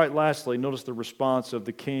 All right, lastly, notice the response of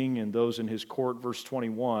the king and those in his court, verse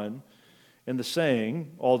 21. And the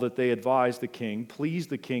saying, all that they advised the king, pleased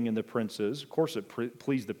the king and the princes. Of course, it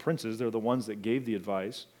pleased the princes. They're the ones that gave the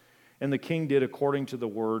advice. And the king did according to the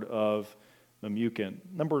word of Memucan.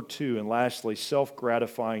 Number 2, and lastly,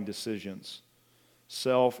 self-gratifying decisions.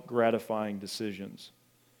 Self-gratifying decisions.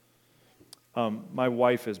 My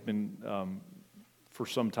wife has been, for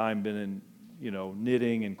some time, been in,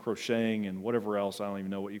 knitting and crocheting and whatever else. I don't even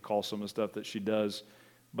know what you call some of the stuff that she does.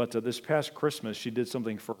 But this past Christmas, she did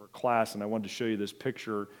something for her class, and I wanted to show you this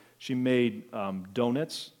picture. She made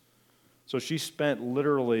donuts. So she spent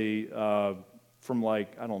literally from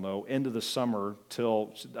end of the summer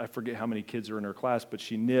till, I forget how many kids are in her class, but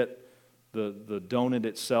she knit the donut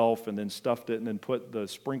itself and then stuffed it and then put the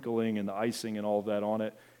sprinkling and the icing and all of that on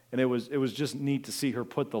it. And it was just neat to see her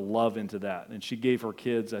put the love into that. And she gave her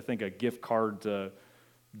kids, I think, a gift card to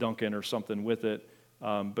Dunkin' or something with it.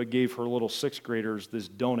 But gave her little 6th graders this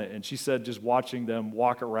donut. And she said just watching them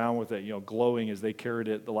walk around with it, glowing as they carried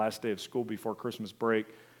it the last day of school before Christmas break,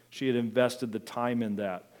 she had invested the time in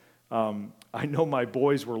that. I know my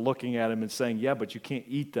boys were looking at him and saying, yeah, but you can't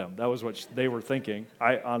eat them. That was what they were thinking.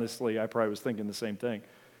 I probably was thinking the same thing.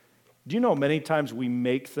 Do you know many times we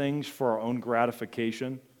make things for our own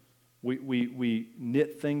gratification? We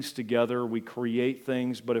knit things together, we create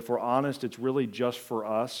things, but if we're honest, it's really just for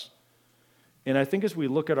us. And I think as we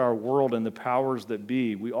look at our world and the powers that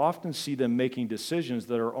be, we often see them making decisions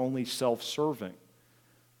that are only self-serving.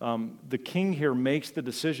 The king here makes the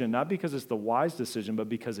decision, not because it's the wise decision, but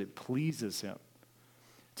because it pleases him.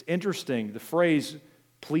 It's interesting, the phrase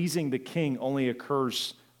pleasing the king only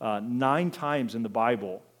occurs 9 times in the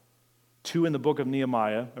Bible. 2 in the book of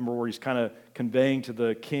Nehemiah, remember where he's kind of conveying to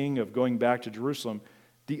the king of going back to Jerusalem.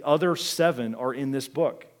 The other 7 are in this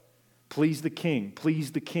book. Please the king,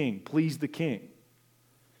 please the king, please the king.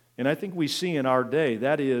 And I think we see in our day,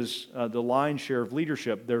 that is the lion's share of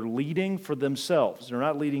leadership. They're leading for themselves. They're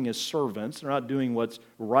not leading as servants. They're not doing what's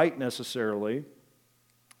right necessarily.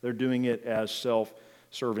 They're doing it as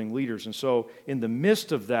self-serving leaders. And so in the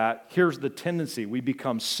midst of that, here's the tendency. We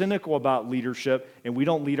become cynical about leadership and we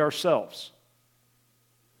don't lead ourselves.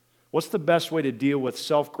 What's the best way to deal with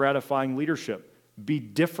self-gratifying leadership? Be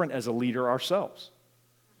different as a leader ourselves.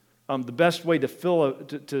 The best way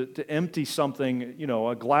to empty something,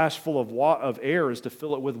 a glass full of air is to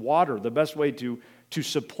fill it with water. The best way to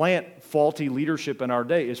supplant faulty leadership in our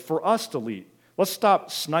day is for us to lead. Let's stop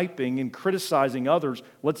sniping and criticizing others.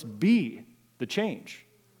 Let's be the change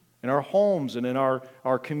in our homes and in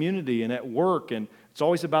our community and at work. And it's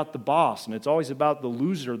always about the boss and it's always about the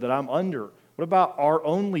loser that I'm under. What about our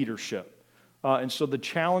own leadership? And so the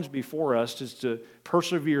challenge before us is to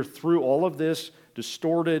persevere through all of this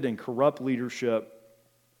distorted and corrupt leadership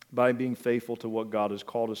by being faithful to what God has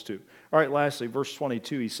called us to. All right, lastly, verse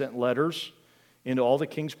 22, he sent letters into all the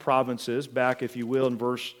king's provinces. Back, if you will, in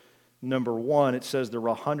verse number 1, it says there were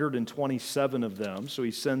 127 of them. So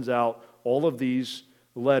he sends out all of these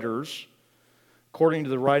letters according to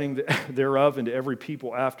the writing thereof into every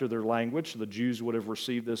people after their language. So the Jews would have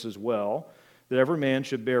received this as well, that every man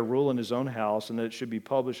should bear rule in his own house and that it should be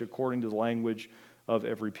published according to the language of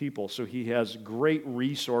every people. So he has great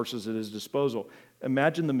resources at his disposal.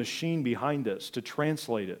 Imagine the machine behind this to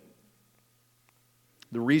translate it,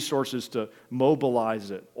 the resources to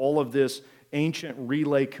mobilize it, all of this ancient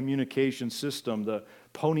relay communication system, the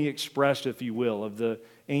Pony Express, if you will, of the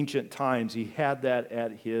ancient times. He had that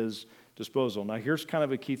at his disposal. Now here's kind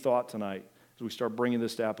of a key thought tonight as we start bringing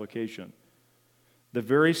this to application. The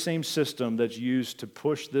very same system that's used to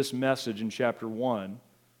push this message in chapter 1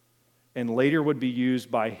 and later would be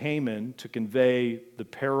used by Haman to convey the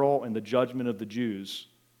peril and the judgment of the Jews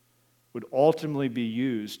would ultimately be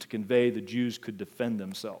used to convey the Jews could defend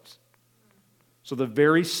themselves. So the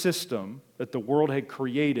very system that the world had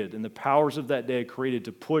created and the powers of that day had created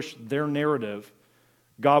to push their narrative,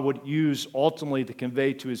 God would use ultimately to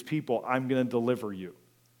convey to his people, I'm going to deliver you.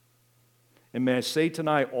 And may I say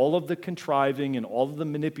tonight, all of the contriving and all of the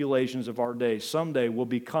manipulations of our day someday will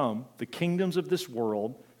become the kingdoms of this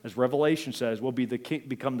world, as Revelation says, will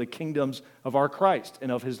become the kingdoms of our Christ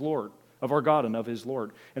and of his Lord, of our God and of his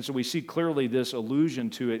Lord. And so we see clearly this allusion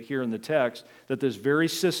to it here in the text, that this very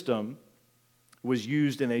system was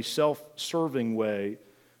used in a self-serving way,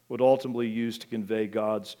 would ultimately use to convey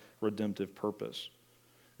God's redemptive purpose.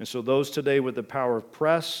 And so those today with the power of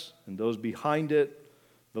press and those behind it,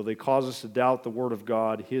 though they cause us to doubt the Word of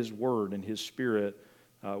God, his Word and his Spirit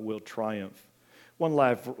will triumph. One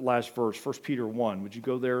last verse, 1 Peter 1. Would you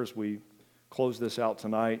go there as we close this out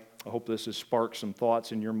tonight? I hope this has sparked some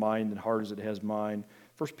thoughts in your mind and heart as it has mine.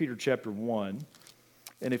 1 Peter chapter 1,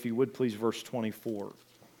 and if you would please, verse 24.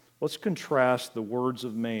 Let's contrast the words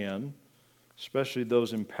of man, especially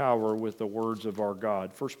those in power, with the words of our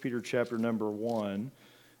God. 1 Peter chapter number 1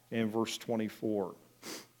 and verse 24.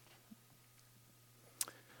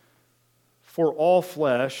 For all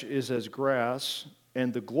flesh is as grass,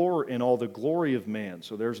 and all the glory of man.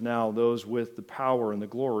 So there's now those with the power and the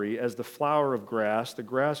glory. As the flower of grass, the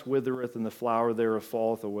grass withereth, and the flower thereof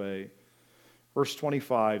falleth away. Verse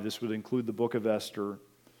 25, this would include the book of Esther.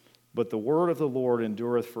 But the word of the Lord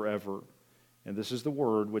endureth forever. And this is the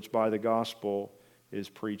word which by the gospel is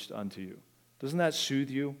preached unto you. Doesn't that soothe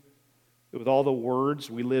you? With all the words,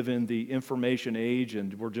 we live in the information age,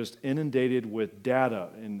 and we're just inundated with data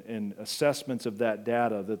and assessments of that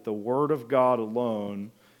data, that the Word of God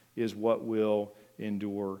alone is what will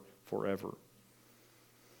endure forever.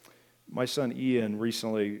 My son Ian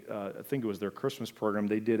recently, I think it was their Christmas program,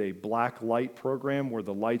 they did a black light program where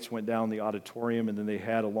the lights went down the auditorium, and then they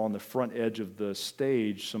had along the front edge of the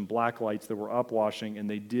stage some black lights that were upwashing, and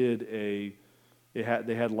they did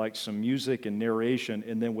they had like some music and narration,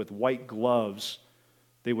 and then with white gloves,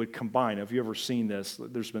 they would combine. Have you ever seen this?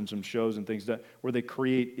 There's been some shows and things where they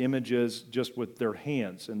create images just with their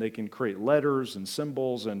hands, and they can create letters and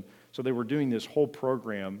symbols, and so they were doing this whole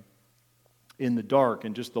program in the dark,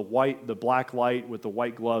 and just the black light with the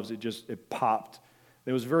white gloves, it popped.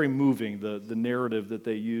 It was very moving, the narrative that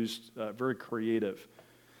they used, very creative.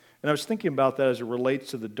 And I was thinking about that as it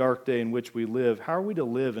relates to the dark day in which we live. How are we to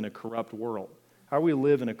live in a corrupt world? How do we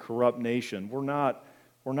live in a corrupt nation? We're not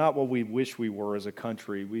what we wish we were as a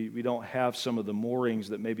country. We don't have some of the moorings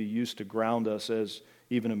that maybe used to ground us as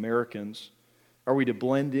even Americans. Are we to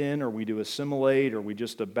blend in? Are we to assimilate? Are we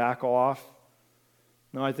just to back off?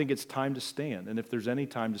 No, I think it's time to stand. And if there's any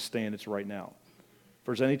time to stand, it's right now. If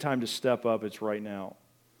there's any time to step up, it's right now.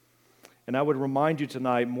 And I would remind you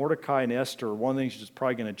tonight, Mordecai and Esther, one of the things that's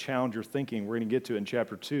probably going to challenge your thinking, we're going to get to in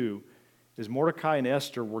chapter 2, is Mordecai and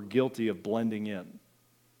Esther were guilty of blending in.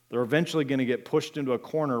 They're eventually going to get pushed into a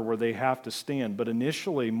corner where they have to stand. But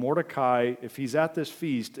initially, Mordecai, if he's at this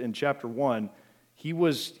feast in chapter 1, he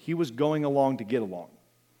was going along to get along.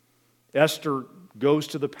 Esther goes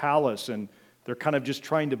to the palace, and they're kind of just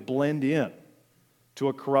trying to blend in to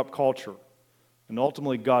a corrupt culture. And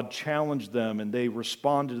ultimately, God challenged them, and they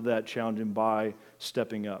responded to that challenge by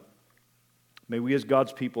stepping up. May we as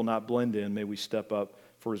God's people not blend in. May we step up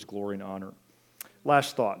for his glory and honor.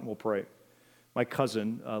 Last thought, and we'll pray. My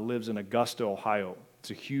cousin lives in Augusta, Ohio.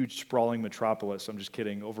 It's a huge, sprawling metropolis. I'm just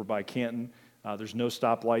kidding, over by Canton. There's no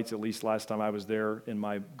stoplights, at least last time I was there. And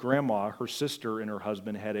my grandma, her sister, and her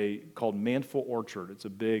husband had called Manful Orchard. It's a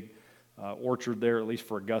big orchard there, at least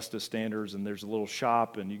for Augusta standards. And there's a little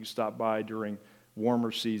shop, and you can stop by during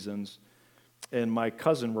warmer seasons. And my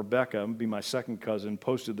cousin, Rebecca, be my second cousin,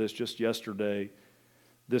 posted this just yesterday,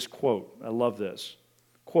 this quote. I love this.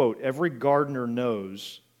 Quote, every gardener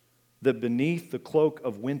knows that beneath the cloak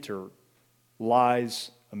of winter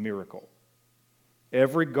lies a miracle.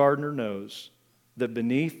 Every gardener knows that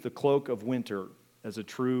beneath the cloak of winter, as a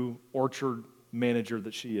true orchard manager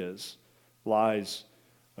that she is, lies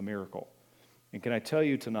a miracle. And can I tell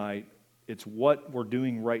you tonight, it's what we're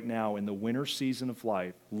doing right now in the winter season of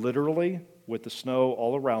life, literally with the snow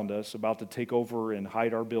all around us, about to take over and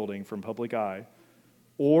hide our building from public eye,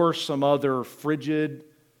 or some other frigid,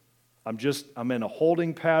 I'm in a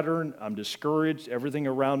holding pattern, I'm discouraged, everything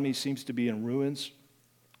around me seems to be in ruins.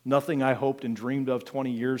 Nothing I hoped and dreamed of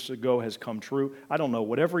 20 years ago has come true. I don't know,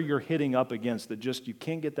 whatever you're hitting up against that just you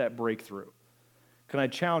can't get that breakthrough. Can I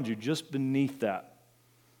challenge you, just beneath that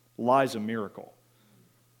lies a miracle.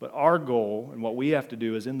 But our goal and what we have to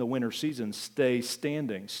do is in the winter season, stay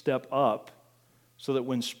standing, step up, so that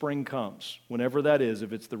when spring comes, whenever that is,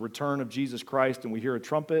 if it's the return of Jesus Christ and we hear a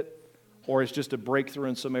trumpet, or it's just a breakthrough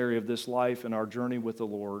in some area of this life and our journey with the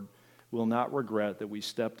Lord, we'll not regret that we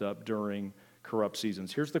stepped up during corrupt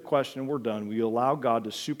seasons. Here's the question, and we're done. Will you allow God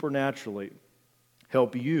to supernaturally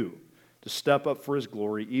help you to step up for His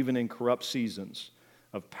glory, even in corrupt seasons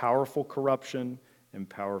of powerful corruption and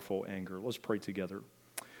powerful anger? Let's pray together.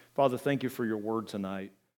 Father, thank you for your word tonight.